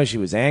 Like, I know she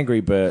was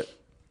angry, but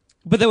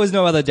But there was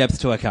no other depth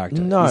to her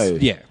character. No.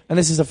 Yeah. And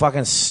this is a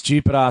fucking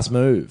stupid-ass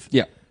move.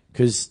 Yeah.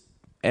 Because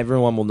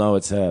everyone will know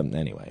it's her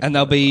anyway. And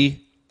they'll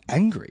be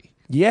angry.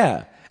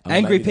 Yeah.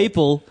 Angry maybe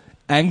people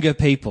anger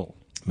people.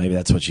 Maybe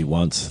that's what she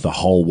wants, the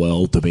whole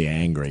world to be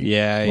angry.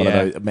 Yeah, One yeah.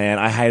 of those, man,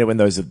 I hate it when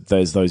those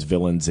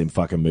villains in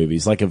fucking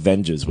movies, like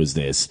Avengers was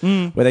this,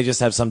 where they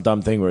just have some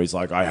dumb thing where he's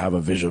like, I have a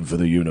vision for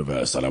the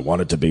universe and I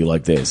want it to be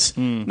like this.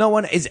 No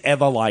one is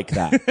ever like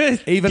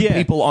that. Even Yeah.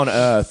 people on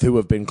Earth who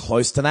have been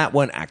close to that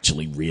weren't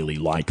actually really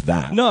like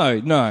that.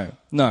 No.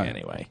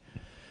 Anyway.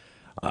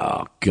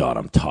 Oh, God,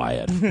 I'm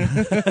tired.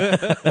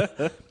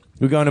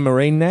 We're going to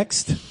Marine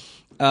next?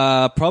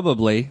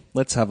 Probably.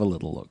 Let's have a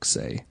little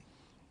look-see.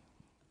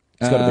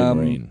 It's got to be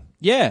Marine.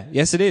 Yeah.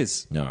 Yes, it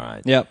is. All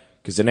right. Yep.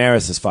 Because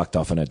Daenerys is fucked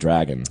off in a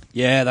dragon.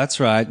 Yeah,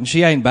 that's right. And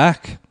she ain't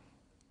back.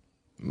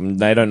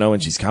 They don't know when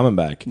she's coming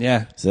back.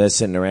 Yeah. So they're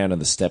sitting around on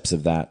the steps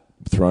of that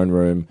throne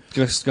room.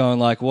 Just going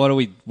like, what do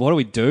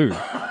we do?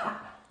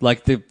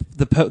 Like the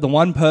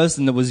one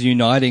person that was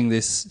uniting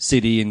this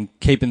city and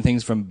keeping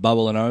things from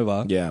bubbling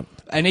over. Yeah.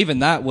 And even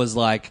that was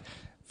like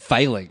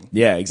failing.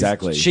 Yeah,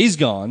 exactly. She's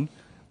gone.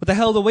 What the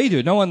hell do we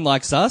do? No one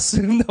likes us.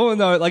 No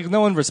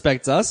one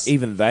respects us.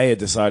 Even they are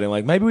deciding,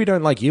 like, maybe we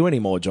don't like you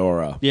anymore,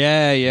 Jorah.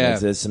 Yeah.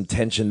 There's some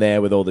tension there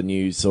with all the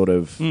new sort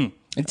of... And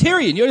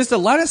Tyrion, you're just a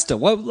Lannister.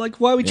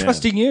 Why are we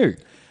trusting you?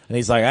 And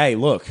he's like, hey,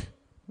 look,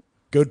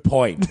 good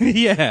point.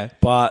 Yeah.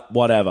 But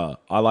whatever.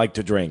 I like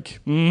to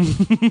drink.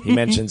 He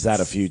mentions that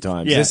a few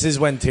times. Yeah. This is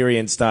when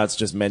Tyrion starts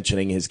just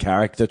mentioning his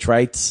character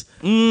traits,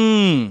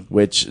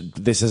 which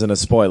this isn't a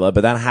spoiler,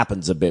 but that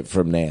happens a bit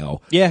from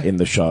now in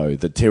the show.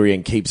 That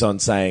Tyrion keeps on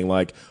saying,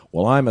 like,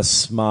 well, I'm a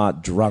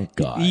smart drunk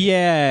guy.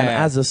 Yeah. And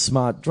as a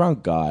smart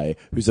drunk guy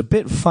who's a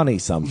bit funny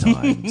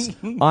sometimes,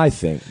 I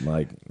think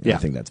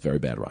that's very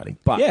bad writing.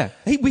 But Yeah.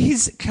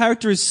 His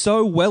character is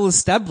so well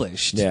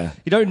established. Yeah.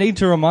 You don't need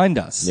to remind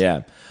us.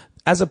 yeah.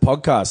 As a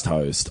podcast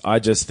host, I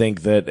just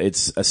think that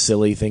it's a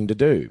silly thing to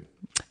do.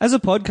 As a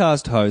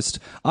podcast host,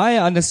 I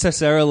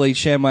unnecessarily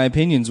share my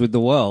opinions with the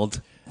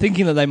world,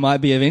 thinking that they might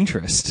be of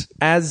interest.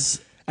 And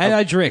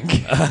I drink.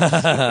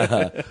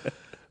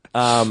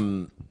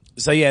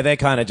 So yeah, they're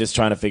kind of just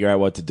trying to figure out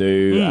what to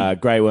do.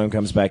 Grey Worm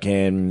comes back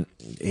in.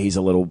 He's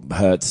a little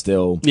hurt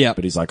still. Yeah.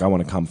 But he's like, I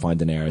want to come find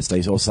Daenerys.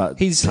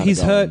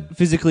 He's hurt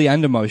physically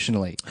and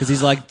emotionally because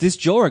he's like, this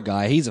Jorah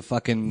guy, he's a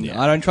fucking,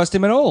 I don't trust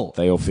him at all.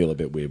 They all feel a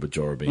bit weird with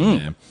Jorah being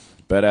there.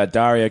 But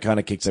Dario kind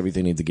of kicks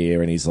everything into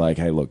gear and he's like,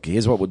 hey, look,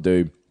 here's what we'll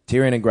do.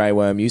 Tyrion and Grey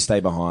Worm, you stay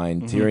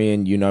behind.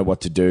 Tyrion, you know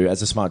what to do.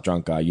 As a smart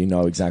drunk guy, you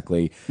know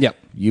exactly. Yep.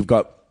 You've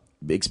got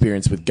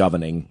experience with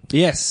governing.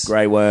 Yes.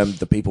 Grey Worm,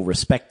 the people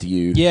respect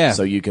you. Yeah.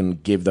 So you can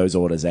give those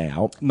orders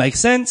out. Makes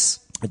sense.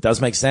 It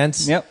does make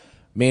sense. Yep.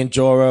 Me and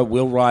Jorah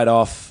will ride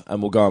off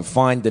and we'll go and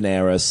find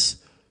Daenerys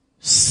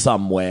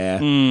somewhere.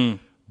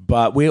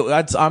 But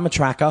I'm a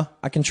tracker.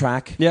 I can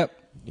track. Yep.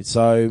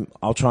 So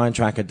I'll try and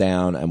track her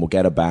down and we'll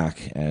get her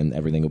back and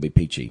everything will be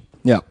peachy.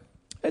 Yep.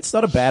 It's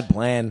not a bad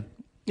plan.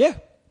 Yeah.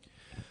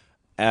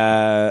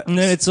 And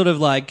then it's sort of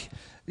like,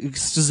 it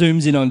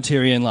zooms in on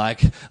Tyrion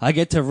like, I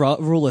get to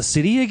rule a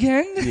city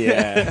again?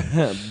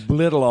 Yeah.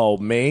 Little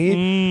old me.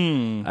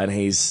 And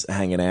he's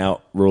hanging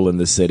out, ruling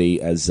the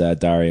city as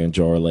Dario and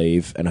Jorah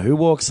leave. And who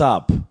walks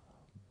up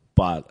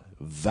but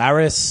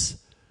Varys?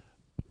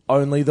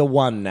 Only the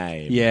one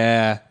name.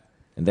 Yeah.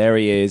 And there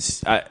he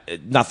is.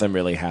 Nothing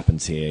really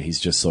happens here. He's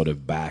just sort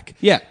of back.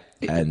 Yeah.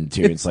 And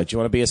Tyrion's like, do you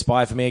want to be a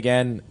spy for me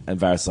again? And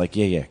Varys like,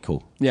 yeah,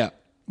 cool. Yeah.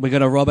 We're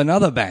going to rob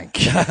another bank.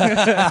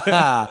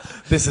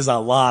 This is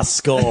our last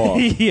score.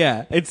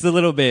 Yeah. It's a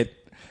little bit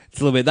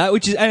that,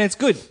 which is, and it's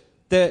good.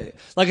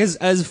 Like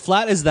as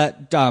flat as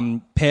that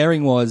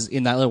pairing was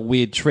in that little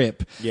weird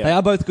trip, Yeah. they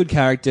are both good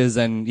characters,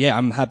 and yeah,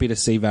 I'm happy to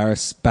see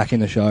Varys back in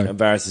the show. And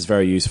Varys is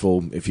very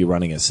useful if you're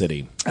running a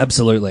city.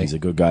 Absolutely. He's a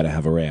good guy to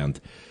have around.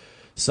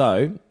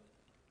 So,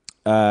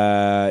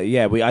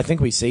 I think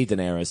we see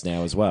Daenerys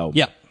now as well.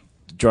 Yeah.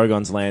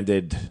 Drogon's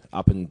landed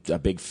up in a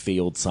big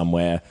field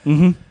somewhere,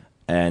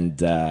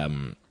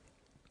 and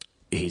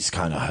he's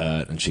kind of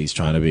hurt, and she's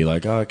trying to be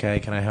like, oh, okay,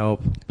 can I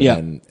help? Yeah.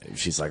 And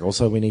she's like,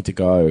 also, we need to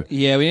go.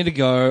 Yeah, we need to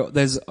go.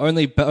 There's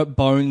only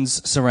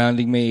bones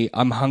surrounding me.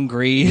 I'm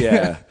hungry.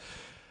 Yeah.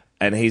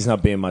 And he's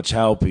not being much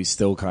help. He's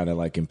still kind of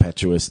like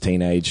impetuous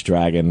teenage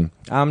dragon.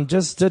 I'm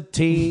just a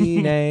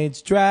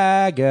teenage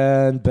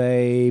dragon,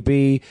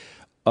 baby.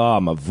 Oh,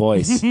 my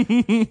voice.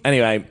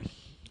 Anyway,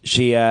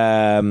 she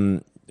tries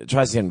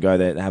to get him to go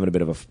there, having a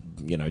bit of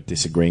a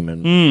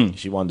disagreement.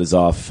 She wanders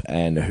off,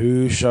 and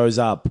who shows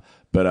up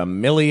but a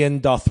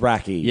million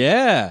Dothraki?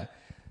 Yeah.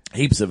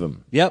 Heaps of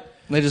them. Yep.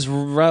 They're just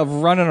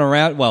running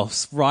around,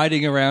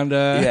 riding around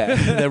her. Yeah,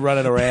 they're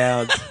running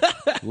around.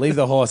 Leave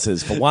the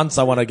horses. For once,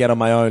 I want to get on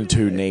my own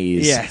two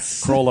knees.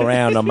 Yes. Crawl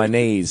around on my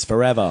knees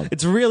forever.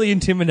 It's really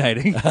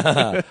intimidating.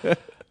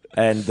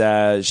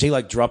 And she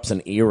like drops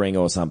an earring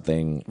or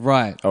something.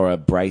 Right. Or a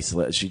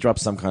bracelet. She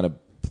drops some kind of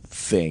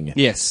thing.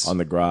 Yes. On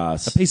the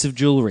grass. A piece of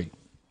jewelry.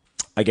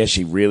 I guess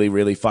she really,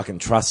 really fucking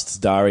trusts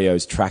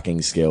Dario's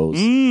tracking skills.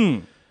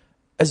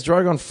 Has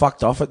Drogon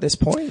fucked off at this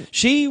point?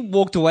 She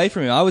walked away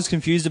from him. I was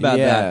confused about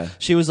Yeah. that.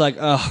 She was like,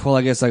 oh, well,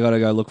 I guess I got to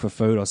go look for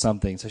food or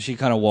something. So she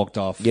kind of walked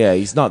off. Yeah,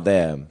 he's not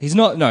there. He's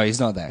not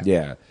there.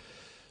 Yeah.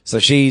 So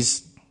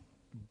she's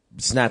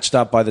snatched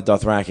up by the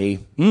Dothraki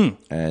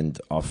and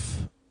off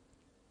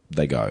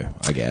they go,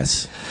 I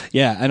guess.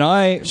 Yeah,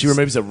 and She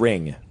removes a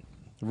ring.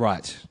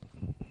 Right.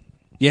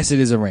 Yes, it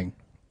is a ring.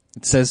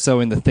 It says so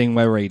in the thing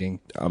we're reading.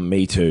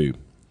 Me too.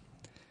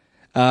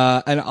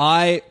 And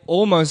I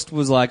almost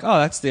was like, oh,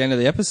 that's the end of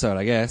the episode,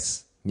 I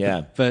guess.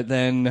 Yeah. But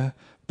then,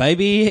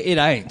 baby, it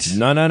ain't.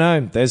 No.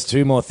 There's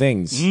 2 more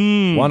things.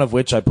 One of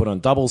which I put on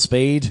double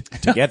speed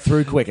to get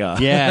through quicker.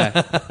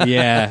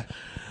 Yeah.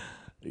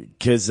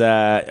 Just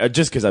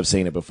because I've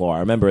seen it before. I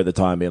remember at the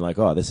time being like,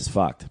 oh, this is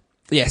fucked.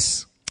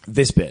 Yes.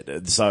 This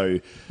bit. So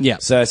Yeah.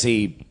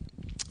 Cersei,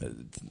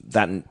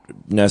 that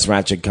Nurse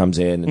Ratched comes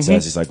in and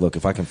Cersei's like, look,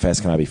 if I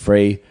confess, can I be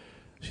free?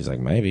 She's like,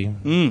 maybe.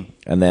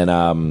 And then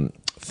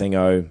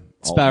Thingo,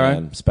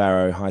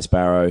 Sparrow. High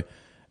Sparrow,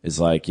 is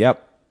like,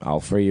 yep,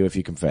 I'll free you if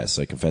you confess.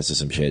 So confess to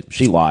some shit.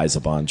 She lies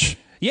a bunch.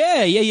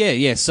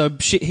 Yeah. So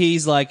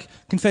he's like,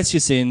 confess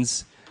your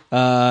sins.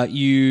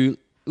 You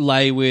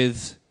lay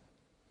with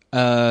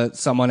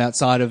someone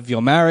outside of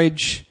your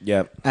marriage.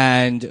 Yep.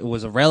 And it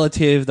was a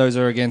relative. Those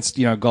are against,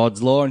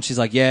 God's law. And she's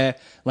like, yeah,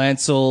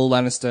 Lancel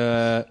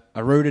Lannister, I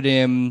rooted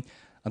him.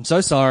 I'm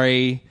so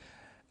sorry.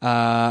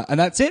 And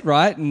that's it,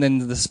 right? And then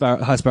the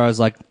High Sparrow's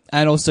like,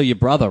 and also your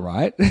brother,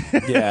 right?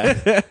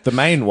 Yeah. The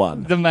main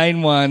one. The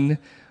main one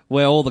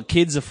where all the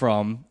kids are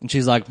from. And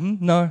she's like,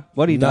 no,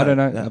 what do you I don't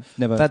know. No. I've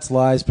never. That's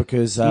lies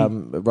because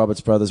Robert's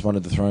brothers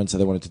wanted the throne, so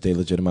they wanted to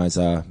delegitimize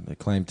their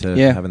claim to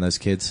having those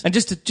kids. And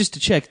just to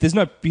check,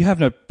 you have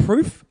no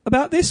proof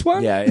about this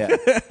one? Yeah.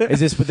 Is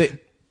this with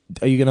it?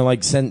 Are you going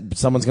to send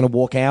someone's going to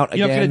walk out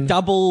You're again? not going to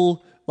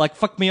double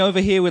fuck me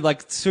over here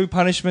with 2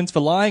 punishments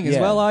for lying as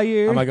well, are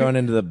you? Am I going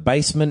into the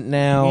basement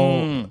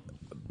now?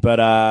 But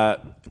I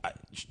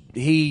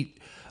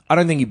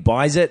don't think he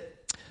buys it.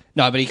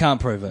 No, but he can't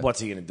prove it.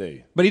 What's he going to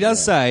do? But he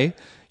does say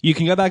you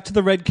can go back to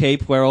the Red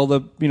Keep where all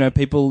the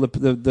people,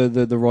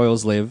 the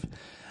royals live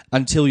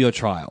until your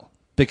trial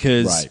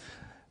because,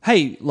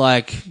 hey,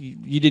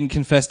 you didn't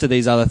confess to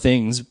these other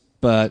things,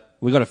 but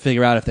we got to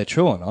figure out if they're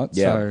true or not.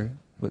 Yeah. So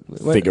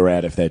figure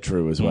out if they're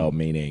true as well,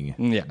 meaning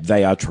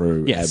they are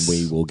true, Yes. and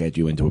we will get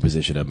you into a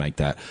position to make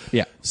that.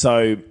 Yeah.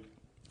 So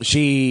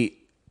she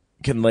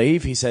can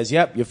leave. He says,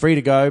 "Yep, you're free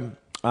to go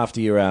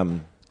after your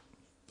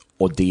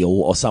ordeal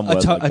or some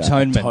word like that.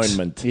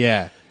 Atonement."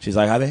 Yeah. She's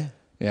like, "Are there?"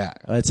 Yeah.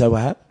 So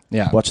what happened?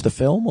 Yeah. Watch the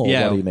film, or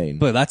what do you mean?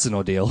 But that's an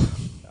ordeal.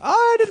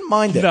 I didn't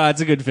mind it. No, it's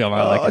a good film.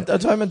 I like it.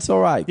 Atonement's all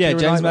right. Yeah, Keira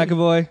James Knightley,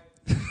 McAvoy.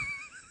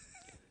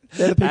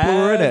 they're the people who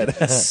are in it.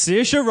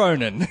 Saoirse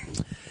Ronan.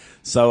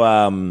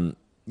 So,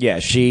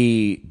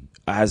 she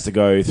has to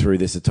go through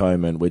this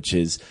atonement, which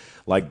is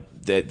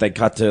they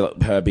cut to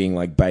her being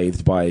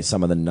bathed by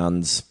some of the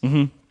nuns,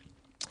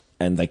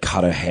 and they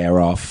cut her hair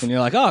off. And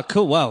you're like, oh,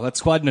 cool, wow,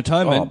 that's quite an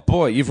atonement. Oh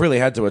boy, you've really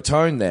had to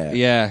atone there.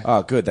 Yeah.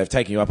 Oh, good. They've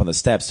taken you up on the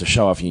steps to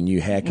show off your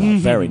new haircut.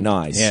 Very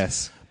nice.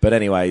 Yes. But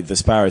anyway, the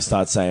Sparrow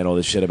starts saying all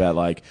this shit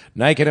about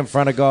naked in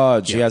front of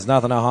God. She has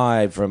nothing to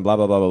hide from blah,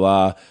 blah, blah, blah,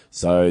 blah.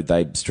 So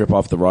they strip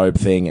off the robe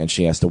thing and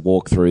she has to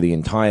walk through the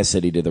entire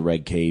city to the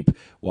Red Keep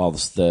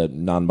whilst the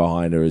nun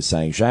behind her is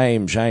saying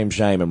shame, shame,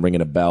 shame and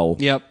ringing a bell.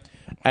 Yep.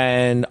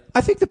 And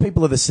I think the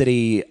people of the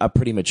city are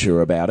pretty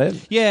mature about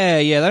it. Yeah,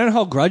 they don't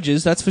hold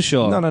grudges, that's for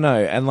sure. No.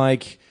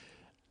 And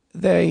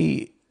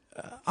they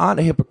aren't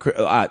a hypocrite.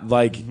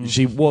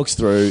 She walks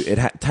through. It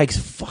takes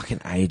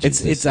fucking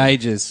ages. It's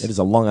ages. It is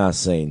a long ass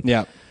scene.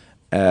 Yeah.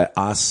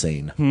 Ass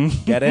scene.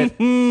 Get it?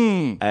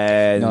 And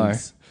No.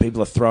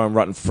 people are throwing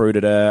rotten fruit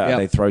at her. Yep.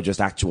 And they throw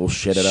just actual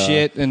shit at her.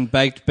 Shit and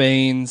baked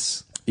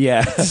beans.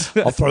 Yeah.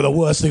 I'll throw the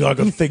worst thing I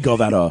can think of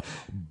at her.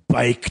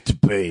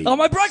 Baked beans. Oh,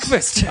 my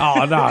breakfast!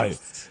 Oh no,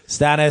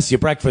 Stannis, your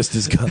breakfast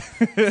is gone.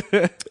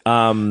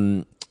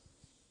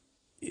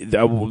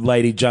 The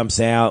lady jumps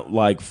out,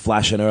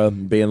 flashing her,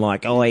 being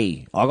like,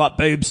 "Oi, I got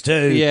boobs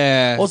too."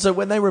 Yeah. Also,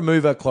 when they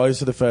remove her clothes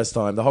for the first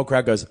time, the whole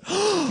crowd goes,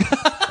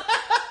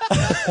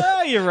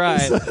 Oh, you're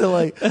right. So they're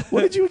like,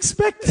 "What did you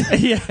expect?"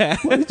 Yeah.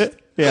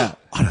 Yeah.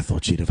 I'd have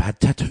thought she'd have had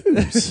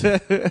tattoos.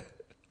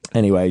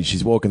 Anyway,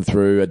 she's walking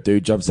through. A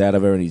dude jumps out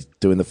of her, and he's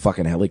doing the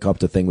fucking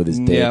helicopter thing with his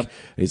dick. Yep.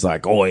 He's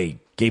like, "Oi,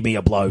 give me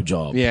a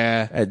blowjob."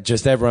 Yeah. And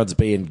just everyone's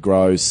being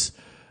gross,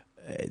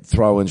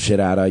 throwing shit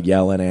at her,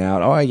 yelling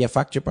out, "Oh, you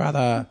fucked your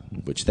brother,"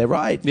 which they're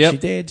right. Yep. She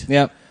did.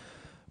 Yep.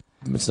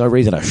 It's no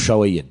reason to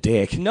show her your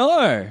dick.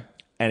 No.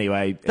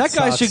 Anyway, That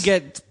guy should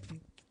get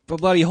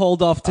bloody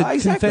hauled off to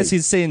Exactly. confess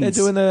his sins. They're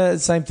doing the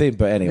same thing,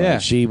 but anyway, Yeah.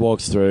 she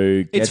walks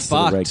through, gets It's to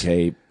the Red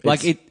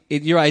fucked. Keep.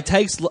 You're right. It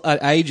takes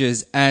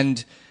ages,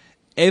 and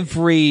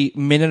every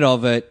minute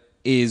of it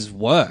is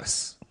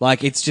worse.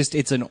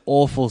 It's an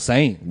awful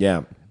scene.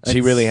 Yeah. She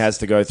It's- really has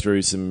to go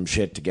through some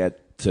shit to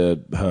get to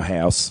her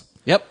house.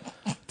 Yep.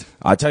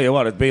 I tell you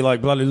what, it'd be like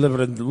bloody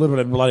living in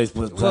bloody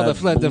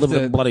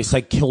bloody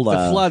say killed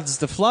her.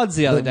 The floods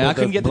the other day. I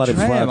couldn't get the bloody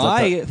tram.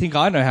 floods. I think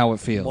I know how it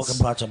feels.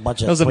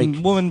 There was a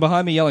Tweak. woman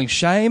behind me yelling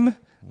shame.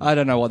 I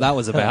don't know what that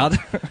was about.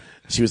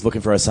 She was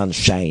looking for her son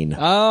Shane.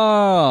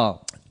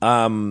 Oh.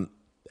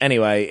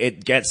 Anyway,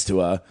 it gets to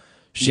her.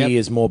 She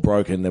is more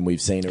broken than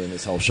we've seen her in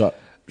this whole show,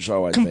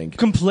 I think.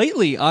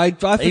 Completely. I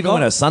forgot. Even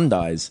when her son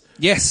dies,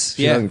 Yes.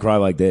 she doesn't cry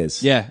like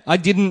this. Yeah. I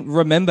didn't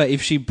remember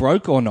if she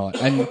broke or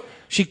not. And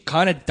she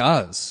kind of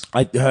does.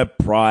 Her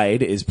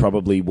pride is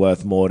probably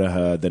worth more to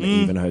her than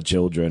even her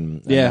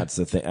children. And Yeah. that's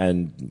the thing.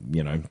 And,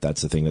 you know,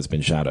 that's the thing that's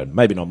been shattered.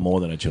 Maybe not more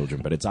than her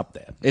children, but it's up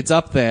there. It's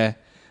up there.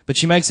 But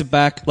she makes it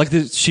back. Like,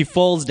 she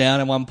falls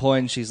down at one point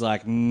and she's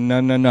like,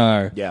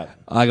 no. Yeah.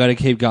 I got to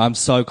keep going. I'm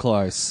so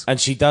close. And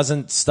she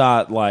doesn't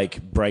start, like,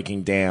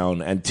 breaking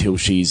down until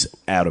she's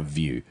out of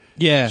view.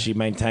 Yeah. She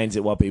maintains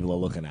it while people are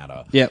looking at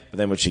her. Yep. But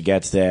then when she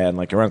gets there, and,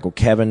 like, her Uncle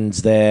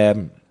Kevin's there,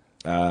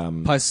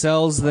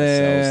 Pycelle's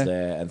there. Sells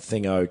there, and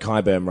Thingo,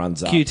 Qyburn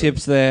runs up.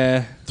 Q-Tip's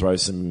there.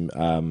 Throws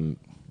some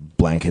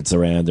blankets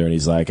around her, and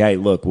he's like, hey,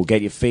 look, we'll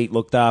get your feet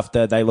looked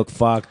after. They look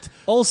fucked.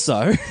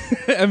 Also,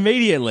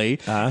 immediately,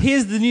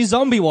 here's the new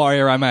zombie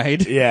warrior I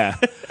made. Yeah.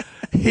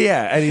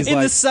 Yeah, and he's In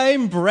like... the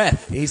same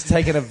breath. He's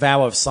taken a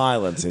vow of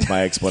silence, is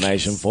my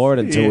explanation for it,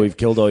 until we've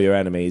killed all your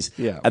enemies.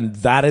 Yeah. And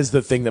that is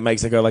the thing that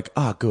makes her go like,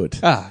 good.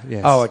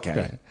 Yes. Oh, okay.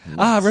 Great.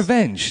 Nice.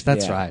 Revenge.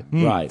 That's Yeah, right.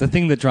 right. The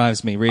thing that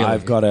drives me, really.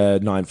 I've got a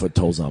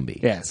 9-foot-tall zombie.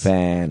 Yes.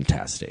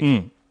 Fantastic.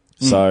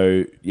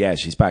 So, yeah,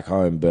 she's back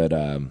home, but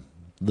a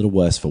little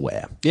worse for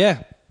wear.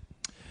 Yeah.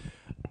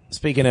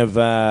 Speaking of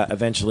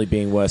eventually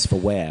being worse for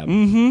wear,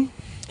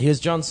 here's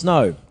Jon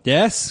Snow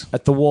Yes.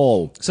 at the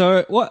wall.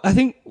 So, I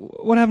think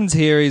what happens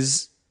here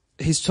is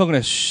he's talking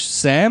to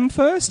Sam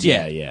first?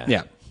 Yeah.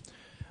 Yeah.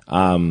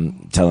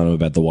 Telling him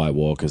about the White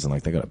Walkers, and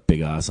like they got a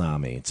big ass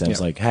army. It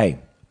sounds like, hey,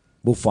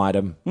 we'll fight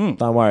him. Don't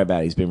worry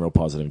about it. He's been real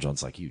positive.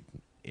 John's like, you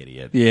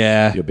idiot.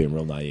 Yeah. You're being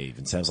real naive.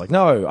 And Sam's like,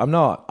 no, I'm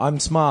not. I'm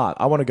smart.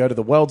 I want to go to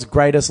the world's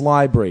greatest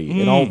library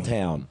in Old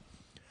Town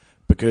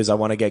because I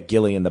want to get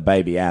Gilly and the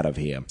baby out of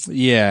here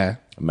Yeah.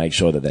 and make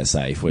sure that they're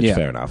safe, which Yeah.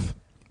 fair enough.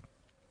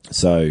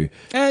 So,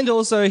 And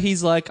also,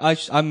 he's like,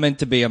 I'm meant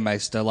to be a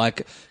maester.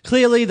 Like,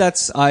 clearly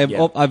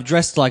I've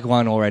dressed like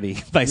one already,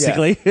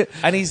 basically. yeah.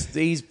 And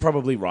he's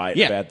probably right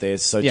Yeah. about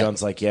this. So Yeah.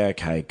 John's like, yeah,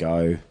 okay,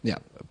 go. Yeah.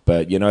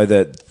 But you know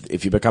that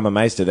if you become a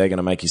maester, they're going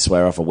to make you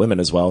swear off of women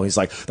as well. He's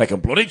like, they can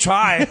bloody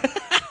try.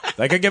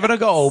 They can give it a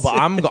go, but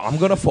I'm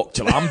going to fuck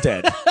till I'm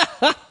dead.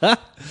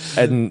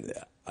 and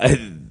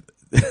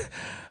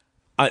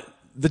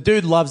the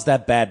dude loves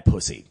that bad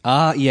pussy.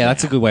 Yeah,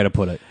 that's a good way to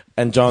put it.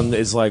 And John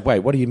is like, wait,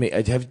 what do you mean?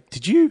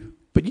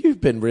 But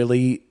you've been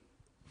really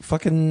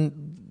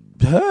fucking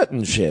hurt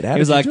and shit. How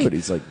did you do it?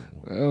 He's like,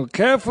 oh,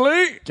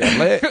 carefully.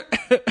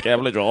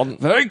 Carefully, John.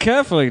 Very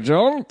carefully,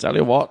 John. Tell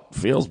you what,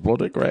 feels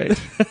bloody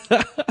great.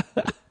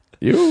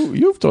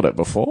 You've done it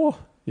before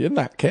in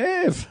that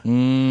cave,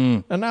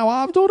 and now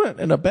I've done it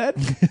in a bed.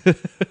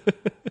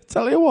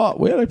 Tell you what,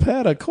 we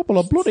repaired a couple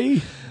of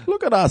bloody.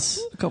 Look at us,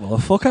 A couple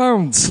of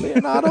fuckhounds.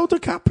 Leonardo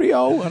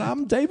DiCaprio, and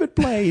I'm David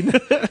Blaine.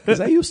 Because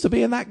they used to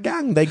be in that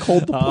gang they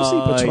called the Pussy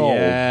Patrol,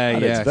 yeah,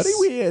 and yes. it's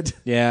very weird.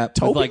 Yeah,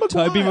 Tobey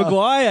Tobey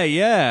Maguire.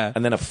 Yeah.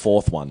 And then a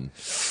fourth one.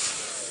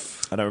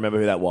 I don't remember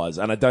who that was,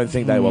 and I don't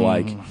think they were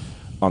like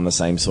on the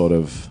same sort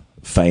of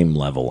fame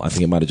level. I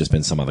think it might have just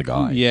been some other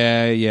guy.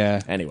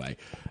 Yeah. Anyway,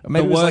 The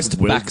maybe it was worst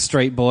like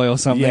Backstreet Boy or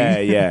something.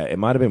 Yeah. It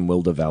might have been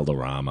Wilder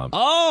Valderrama.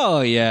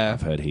 Oh, yeah.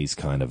 I've heard he's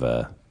kind of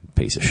a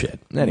piece of shit.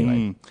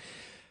 Anyway.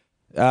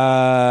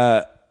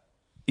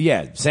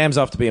 Sam's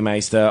off to be a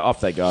maester.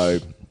 Off they go.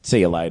 See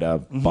you later.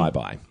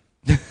 Bye-bye.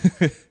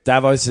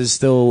 Davos is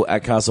still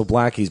at Castle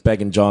Black. He's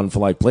begging Jon for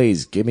like,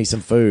 please, give me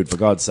some food, for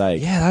God's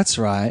sake. Yeah, that's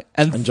right.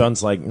 And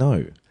Jon's like,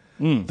 no.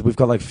 We've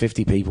got like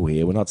 50 people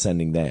here. We're not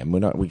sending them.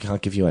 We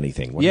can't give you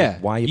anything. Why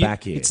are you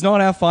back here? It's not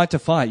our fight to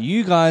fight.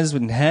 You guys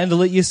would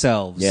handle it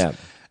yourselves. Yeah.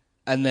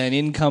 And then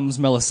in comes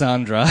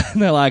Melisandre,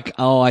 and they're like,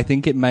 oh, I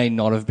think it may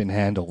not have been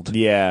handled.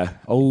 Yeah.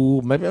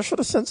 Oh, maybe I should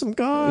have sent some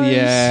guys.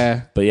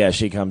 Yeah. But yeah,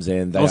 she comes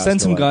in. I'll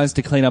send some guys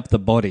to clean up the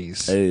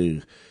bodies.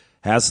 Ooh.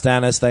 How's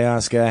Stannis? They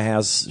ask her.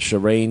 How's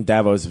Shireen?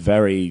 Davos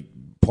very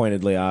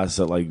pointedly asks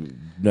her, like,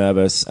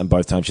 nervous, and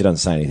both times she doesn't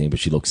say anything, but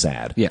she looks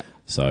sad. Yeah.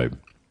 So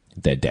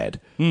they're dead.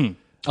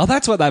 Oh,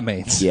 that's what that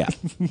means. Yeah.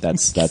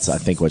 That's I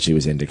think what she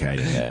was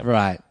indicating there.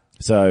 Right.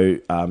 So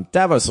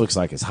Davos looks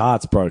like his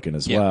heart's broken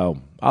as well.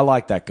 I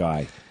like that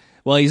guy.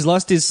 Well, he's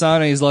lost his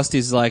son and he's lost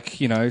his,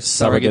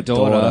 surrogate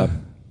daughter.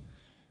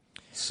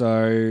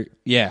 So,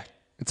 yeah,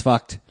 it's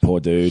fucked.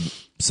 Poor dude.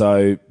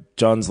 So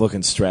John's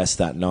looking stressed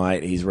that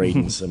night. He's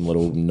reading some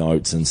little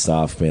notes and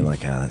stuff, being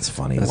like, that's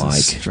funny. That's like,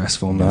 a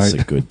stressful that's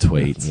note. a good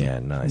tweet. Yeah,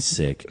 nice,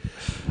 sick.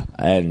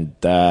 And,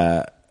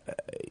 a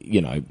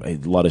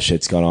lot of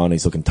shit's gone on.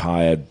 He's looking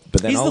tired.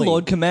 But then He's the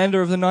Lord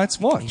Commander of the Night's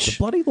He's Watch. the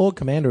bloody Lord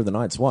Commander of the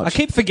Night's Watch. I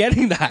keep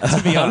forgetting that,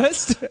 to be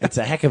honest. It's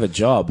a heck of a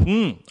job,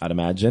 I'd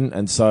imagine.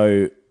 And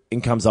so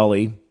in comes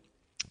Ollie,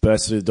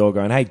 bursts through the door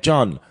going, hey,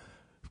 John,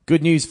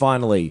 good news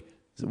finally.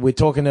 We're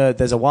talking to,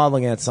 there's a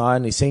wildling outside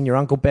and he's seen your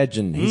Uncle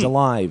Benjen. He's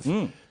alive.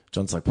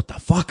 John's like, what the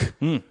fuck?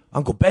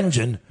 Uncle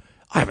Benjen?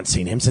 I haven't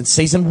seen him since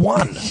season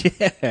 1.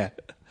 Yeah.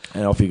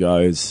 And off he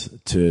goes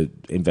to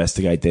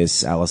investigate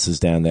this. Alice is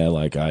down there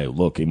like, hey,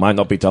 look, he might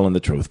not be telling the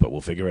truth, but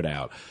we'll figure it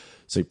out.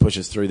 So he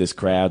pushes through this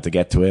crowd to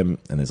get to him,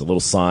 and there's a little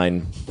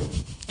sign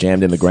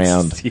jammed in the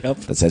ground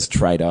that says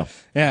traitor.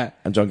 Yeah.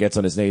 And John gets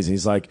on his knees and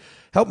he's like,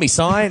 help me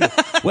sign.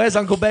 Where's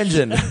Uncle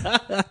Benjamin?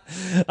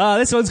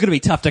 This one's going to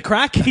be tough to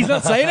crack. He's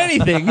not saying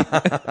anything.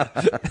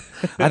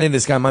 I think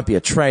this guy might be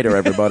a traitor,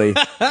 everybody.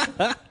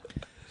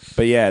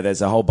 But yeah,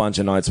 there's a whole bunch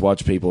of Night's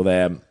Watch people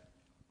there.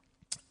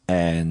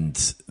 And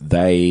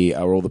they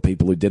are all the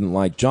people who didn't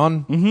like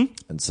John. Mm-hmm.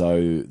 And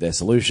so their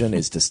solution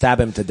is to stab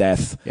him to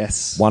death.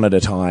 Yes. One at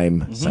a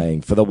time,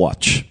 saying, for the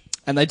watch.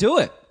 And they do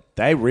it.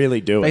 They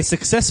really do They it.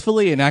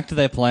 successfully enact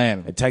their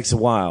plan. It takes a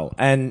while.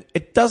 And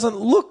it doesn't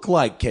look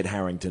like Kit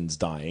Harington's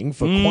dying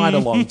for quite a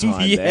long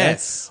time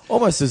Yes. there.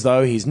 Almost as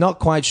though he's not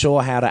quite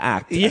sure how to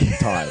act at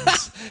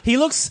times. He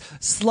looks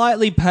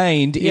slightly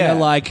pained, Yeah.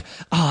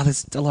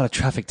 there's a lot of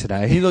traffic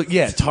today.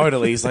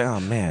 Totally. He's like, oh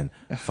man,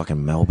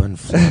 fucking Melbourne,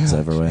 floods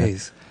everywhere.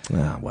 Jeez.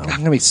 Ah, well. I'm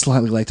going to be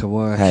slightly late to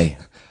work. Hey,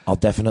 I'll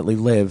definitely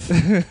live.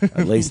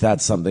 At least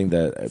that's something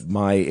that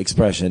my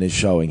expression is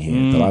showing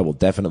here, that I will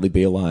definitely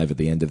be alive at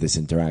the end of this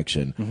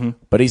interaction. Mm-hmm.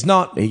 But he's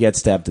not. He gets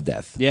stabbed to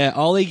death. Yeah,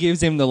 Ollie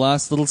gives him the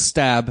last little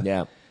stab.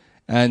 Yeah.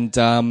 And,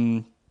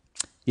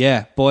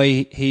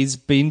 boy, he's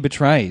been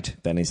betrayed.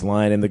 Then he's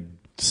lying in the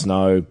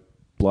snow,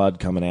 blood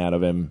coming out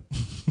of him,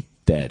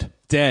 dead.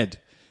 Dead.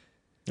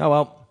 Oh,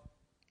 well.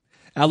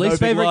 Our least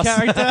big favourite loss.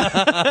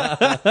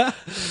 character.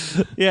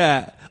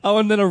 Yeah. Oh,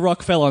 and then a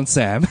rock fell on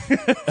Sam.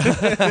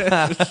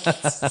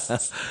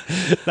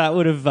 That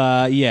would have,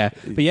 But yeah,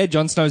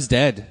 Jon Snow's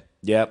dead.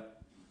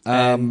 Yep.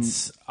 And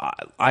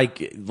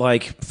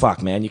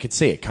fuck, man, you could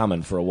see it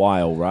coming for a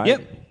while,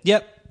 right?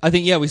 Yep. I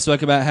think, we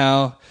spoke about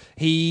how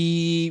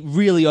he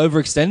really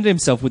overextended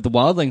himself with the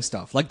wildling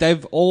stuff. Like,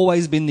 they've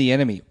always been the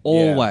enemy.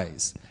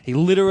 Always. Yeah. He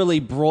literally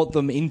brought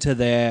them into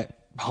their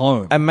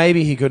home. And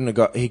maybe he could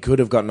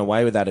have gotten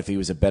away with that if he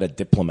was a better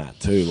diplomat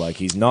too. Like,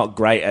 he's not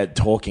great at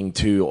talking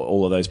to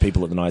all of those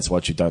people at the Night's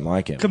Watch who don't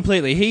like him.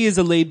 Completely. He is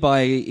a lead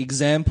by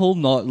example,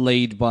 not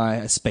lead by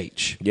a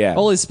speech. Yeah.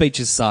 All his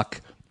speeches suck.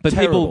 But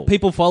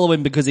people follow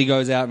him because he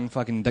goes out and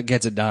fucking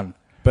gets it done.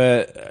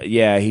 But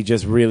he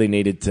just really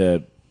needed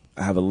to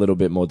have a little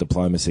bit more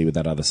diplomacy with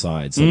that other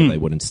side so that they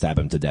wouldn't stab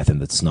him to death in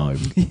the snow.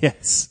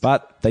 Yes.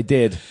 But they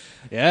did.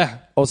 Yeah.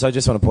 Also, I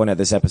just want to point out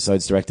this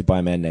episode's directed by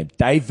a man named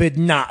David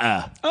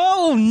Nutter.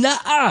 Oh,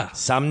 Nutter!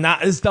 Some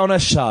Nutter's done a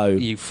show.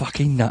 You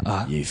fucking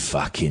Nutter. You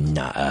fucking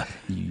Nutter.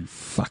 You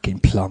fucking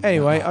plum.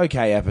 Anyway, Nutter.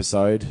 okay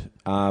episode.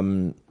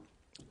 End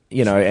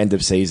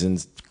of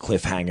seasons,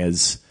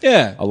 cliffhangers.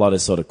 Yeah. A lot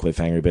of sort of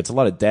cliffhanger bits. A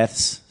lot of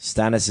deaths.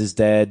 Stannis is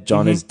dead.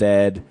 Jon is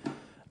dead.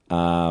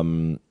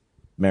 Meryn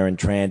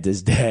Trant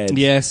is dead.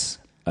 Yes.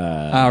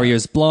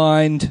 Arya's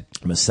blind.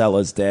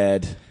 Myrcella's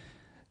dead.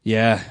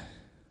 Yeah.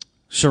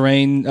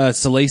 Shireen,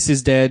 Selyse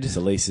is dead.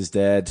 Selyse is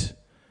dead.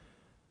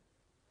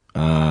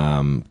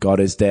 God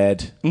is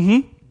dead.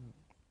 Mm-hmm.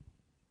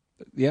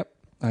 Yep,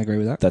 I agree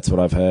with that. That's what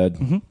I've heard.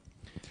 Mm-hmm.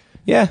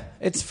 Yeah,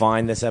 it's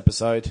fine, this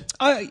episode.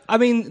 I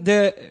mean,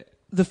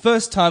 the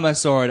first time I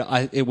saw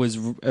it, it was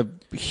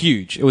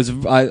huge. It was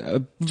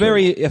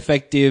very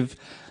effective.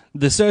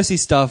 The Cersei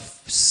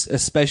stuff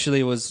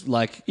especially was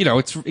like,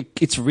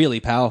 it's really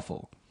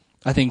powerful.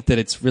 I think that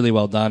it's really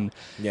well done.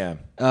 Yeah.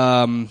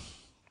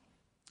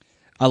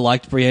 I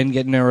liked Brienne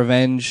getting her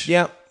revenge.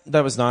 Yeah,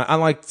 that was nice. I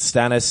liked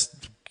Stannis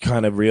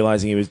kind of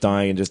realizing he was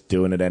dying and just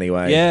doing it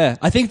anyway. Yeah,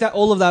 I think that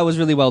all of that was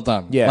really well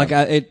done. Yeah. Like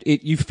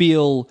you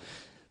feel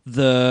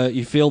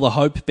the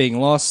hope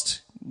being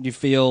lost. You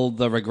feel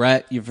the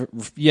regret. I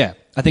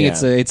think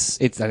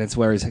it's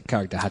where his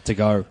character had to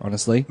go.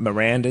 Honestly,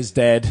 Miranda's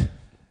dead.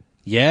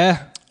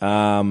 Yeah.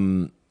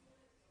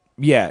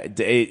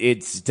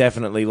 It's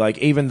definitely like,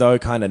 even though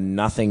kind of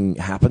nothing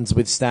happens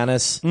with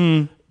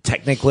Stannis,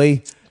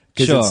 technically,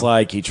 because it's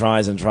like he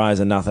tries and tries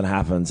and nothing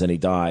happens and he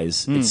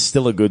dies. It's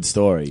still a good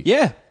story.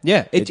 Yeah.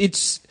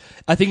 It's.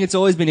 I think it's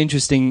always been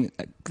interesting,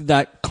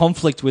 that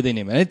conflict within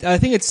him, and I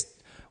think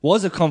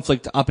was a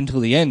conflict up until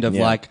the end of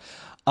like,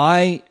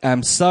 I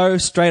am so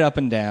straight up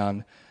and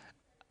down,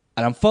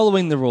 and I'm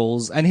following the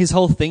rules. And his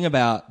whole thing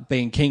about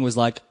being king was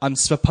like, I'm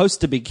supposed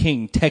to be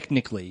king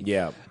technically.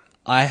 Yeah.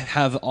 I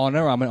have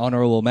honor. I'm an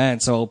honorable man,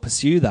 so I'll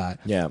pursue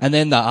that. Yeah. And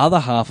then the other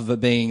half of it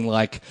being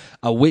like,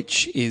 a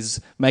witch is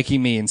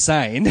making me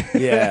insane.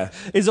 Yeah.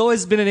 It's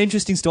always been an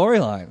interesting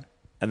storyline.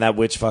 And that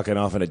witch fucking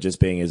off and it just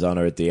being his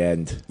honor at the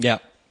end. Yeah.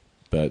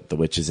 But the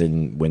witch is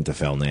in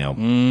Winterfell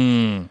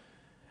now.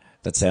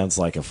 That sounds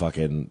like a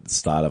fucking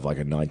start of like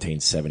a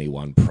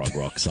 1971 prog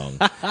rock song.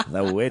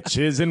 The witch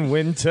is in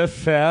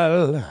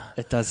Winterfell.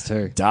 It does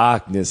too.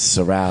 Darkness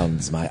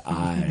surrounds my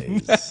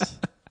eyes.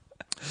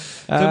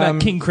 Talking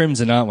about King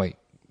Crimson, aren't we?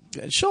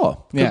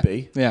 Sure, could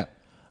be. Yeah.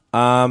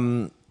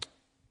 I'm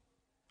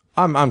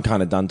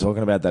kind of done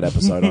talking about that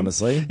episode,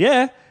 honestly.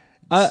 Yeah.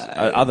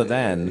 Other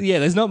than,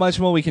 there's not much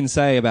more we can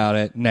say about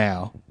it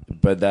now.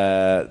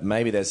 but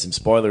maybe there's some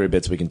spoilery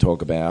bits we can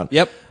talk about.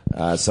 Yep.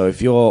 So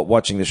if you're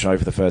watching the show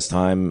for the first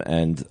time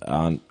and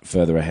aren't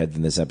further ahead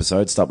than this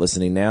episode, stop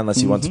listening now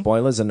unless you want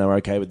spoilers and are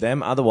okay with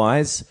them.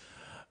 Otherwise,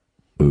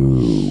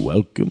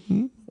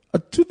 welcome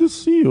to the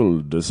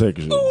sealed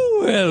section.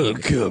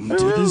 Welcome to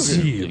the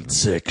sealed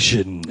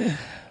section.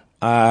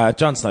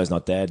 Jon Snow's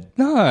not dead.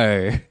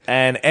 No.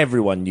 And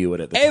everyone knew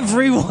it at the time.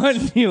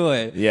 Everyone knew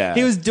it. Yeah.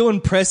 He was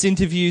doing press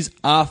interviews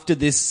after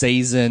this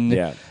season.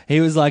 Yeah. He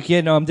was like,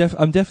 yeah, no, I'm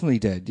definitely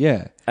dead.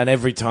 Yeah. And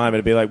every time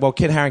it'd be like, well,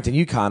 Kit Harington,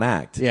 you can't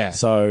act. Yeah.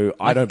 So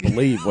I don't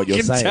believe what you're I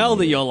can saying. tell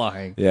that you're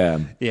lying. Yeah.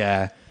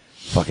 Yeah.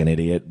 Fucking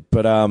idiot.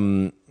 But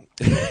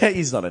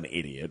he's not an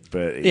idiot,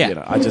 but Yeah. you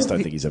know, I just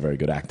don't think he's a very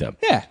good actor.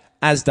 Yeah.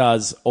 As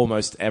does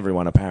almost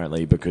everyone,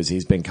 apparently, because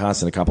he's been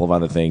cast in a couple of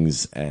other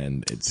things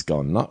and it's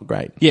gone not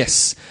great.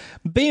 Yes.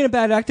 Being a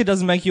bad actor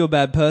doesn't make you a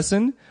bad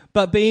person,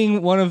 but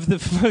being one of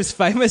the most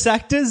famous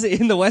actors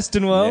in the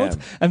Western world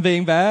and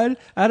being bad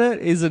at it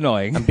is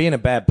annoying. And being a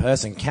bad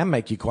person can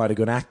make you quite a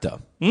good actor,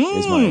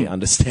 is my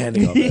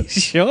understanding of it.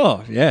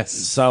 Sure, yes.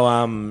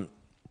 So,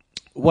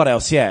 what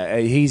else? Yeah,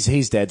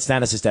 he's dead.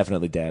 Stannis is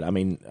definitely dead. I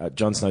mean,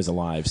 Jon Snow's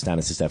alive.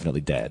 Stannis is definitely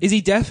dead. Is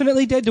he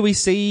definitely dead? Do we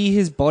see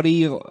his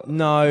body?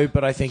 No,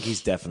 but I think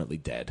he's definitely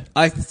dead.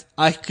 I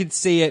could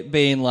see it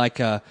being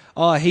like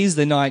he's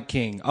the Night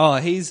King. Oh,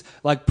 he's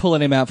like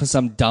pulling him out for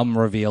some dumb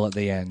reveal at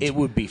the end. It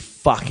would be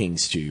fucking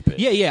stupid.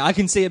 Yeah, I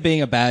can see it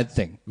being a bad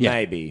thing. Yeah.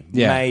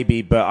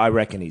 Maybe, but I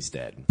reckon he's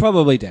dead.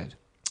 Probably dead.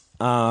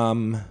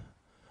 Ramsay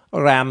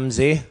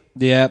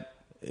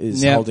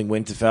is holding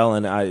Winterfell,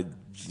 and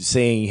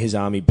seeing his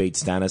army beat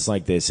Stannis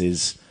like this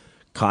is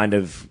kind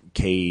of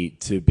key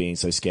to being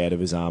so scared of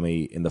his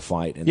army in the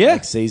fight in the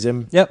next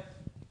season. Yep.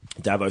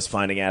 Davos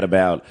finding out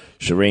about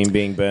Shireen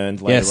being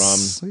burned later on.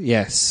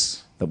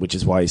 Yes. Which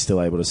is why he's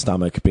still able to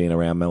stomach being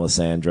around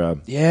Melisandre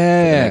for the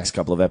next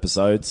couple of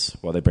episodes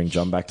while they bring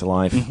Jon back to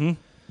life.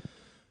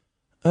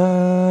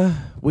 Mm-hmm.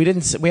 We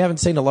haven't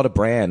seen a lot of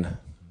Bran.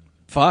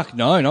 Fuck,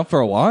 no, not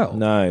for a while.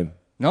 No.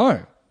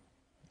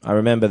 I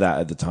remember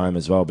that at the time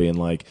as well, being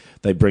like,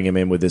 they bring him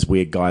in with this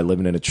weird guy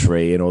living in a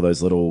tree and all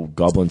those little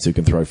goblins who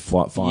can throw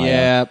fire.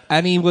 Yeah,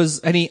 and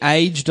he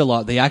aged a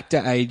lot. The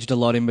actor aged a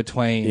lot in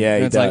between. Yeah,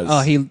 and he it's does.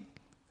 like, he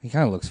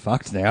kind of looks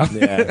fucked now.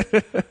 Yeah.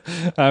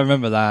 I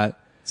remember that.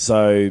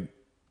 So,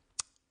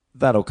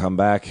 that'll come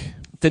back.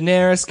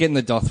 Daenerys getting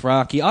the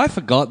Dothraki. I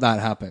forgot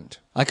that happened.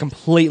 I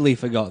completely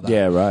forgot that.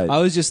 Yeah, right. I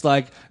was just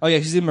like, oh yeah,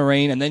 she's in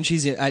Meereen, and then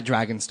she's at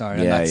Dragonstone,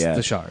 and that's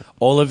the show.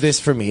 All of this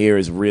from here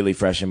is really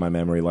fresh in my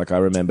memory. Like, I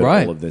remember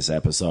all of this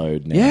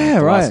episode now. Yeah,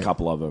 the right. last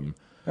couple of them.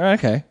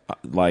 Okay.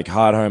 Like,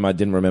 Hard Home, I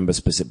didn't remember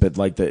specific, but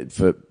like,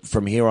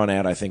 from here on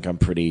out, I think I'm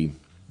pretty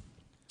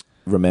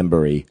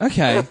remembery.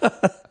 Okay.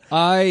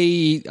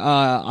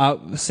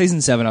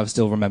 Season 7 I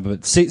still remember,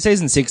 but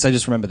season 6 I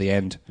just remember the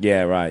end.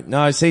 Yeah, right.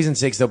 No, season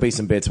 6 there'll be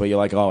some bits where you're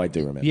like, oh, I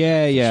do remember.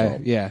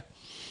 Yeah.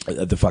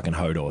 The fucking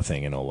Hodor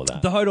thing and all of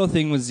that. The Hodor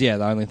thing was, the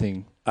only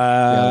thing.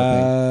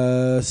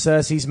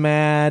 Cersei's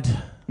mad.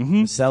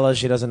 Mm-hmm. Myrcella,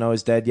 she doesn't know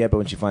is dead yet, but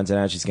when she finds it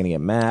out, she's going to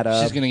get madder.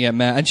 She's going to get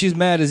mad. And she's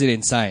mad as it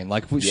insane.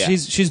 Like,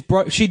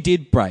 she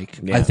did break,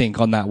 I think,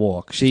 on that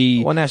walk.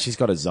 Well, now she's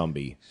got a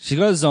zombie. She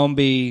got a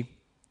zombie.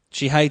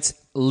 She hates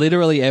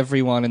literally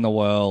everyone in the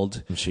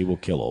world. And she will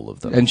kill all of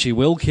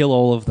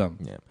them.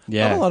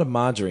 Yeah. Not a lot of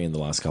Marjorie in the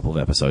last couple of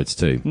episodes,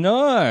 too.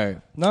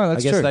 No,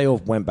 that's true. I guess they all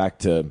went back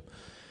to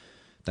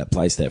that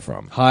place they're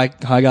from. High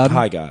Garden?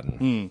 High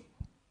Garden.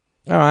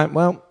 All right,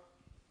 well,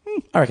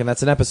 I reckon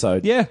that's an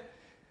episode. Yeah.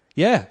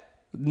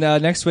 Now,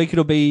 next week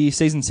it'll be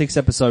season 6,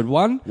 episode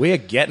 1. We are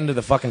getting to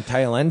the fucking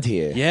tail end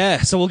here.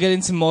 Yeah, so we'll get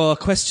into more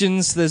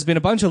questions. There's been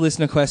a bunch of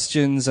listener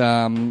questions,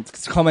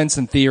 comments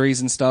and theories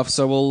and stuff.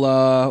 So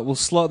we'll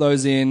slot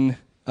those in,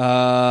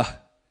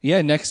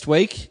 next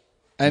week.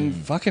 And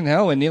fucking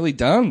hell, we're nearly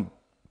done.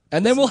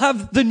 And then we'll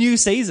have the new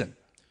season.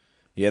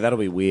 Yeah, that'll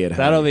be weird.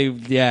 It'll be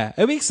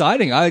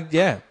exciting.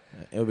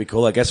 It'll be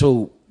cool. I guess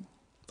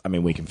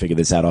we can figure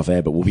this out off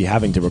air, but we'll be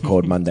having to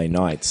record Monday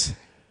nights.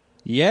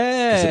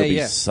 Yeah, it'll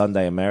be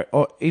Sunday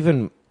or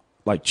even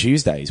like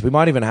Tuesdays. We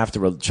might even have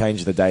to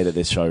change the day that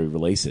this show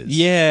releases.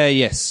 Yeah,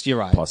 yes, you're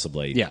right.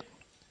 Possibly. Yeah.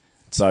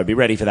 So be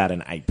ready for that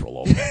in April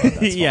or whatever.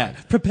 That's yeah,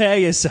 fine. Prepare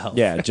yourself.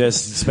 Yeah,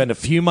 just spend a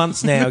few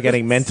months now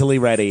getting mentally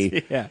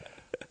ready. Yeah.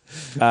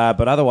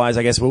 But otherwise,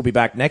 I guess we'll be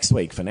back next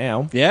week for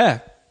now. Yeah.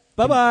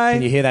 Bye-bye.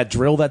 Can you hear that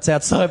drill that's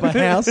outside my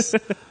house?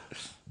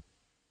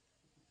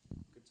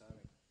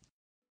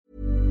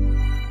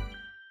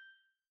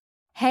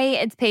 Hey,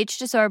 it's Paige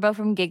DeSorbo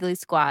from Giggly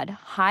Squad.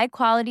 High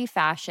quality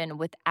fashion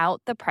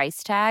without the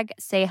price tag.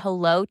 Say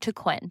hello to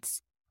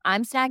Quince.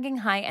 I'm snagging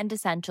high-end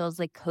essentials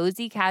like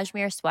cozy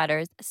cashmere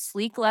sweaters,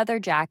 sleek leather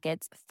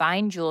jackets,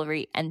 fine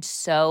jewelry, and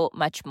so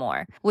much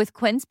more. With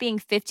Quince being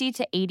 50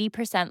 to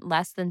 80%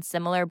 less than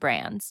similar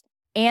brands.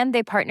 And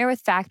they partner with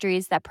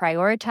factories that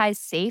prioritize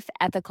safe,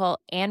 ethical,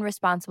 and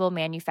responsible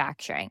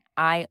manufacturing.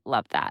 I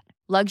love that.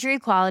 Luxury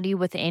quality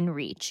within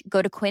reach.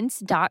 Go to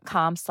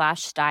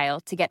quince.com/style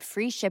to get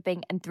free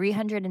shipping and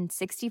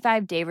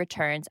 365-day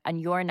returns on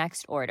your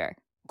next order.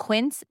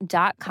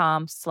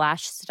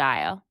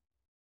 Quince.com/style.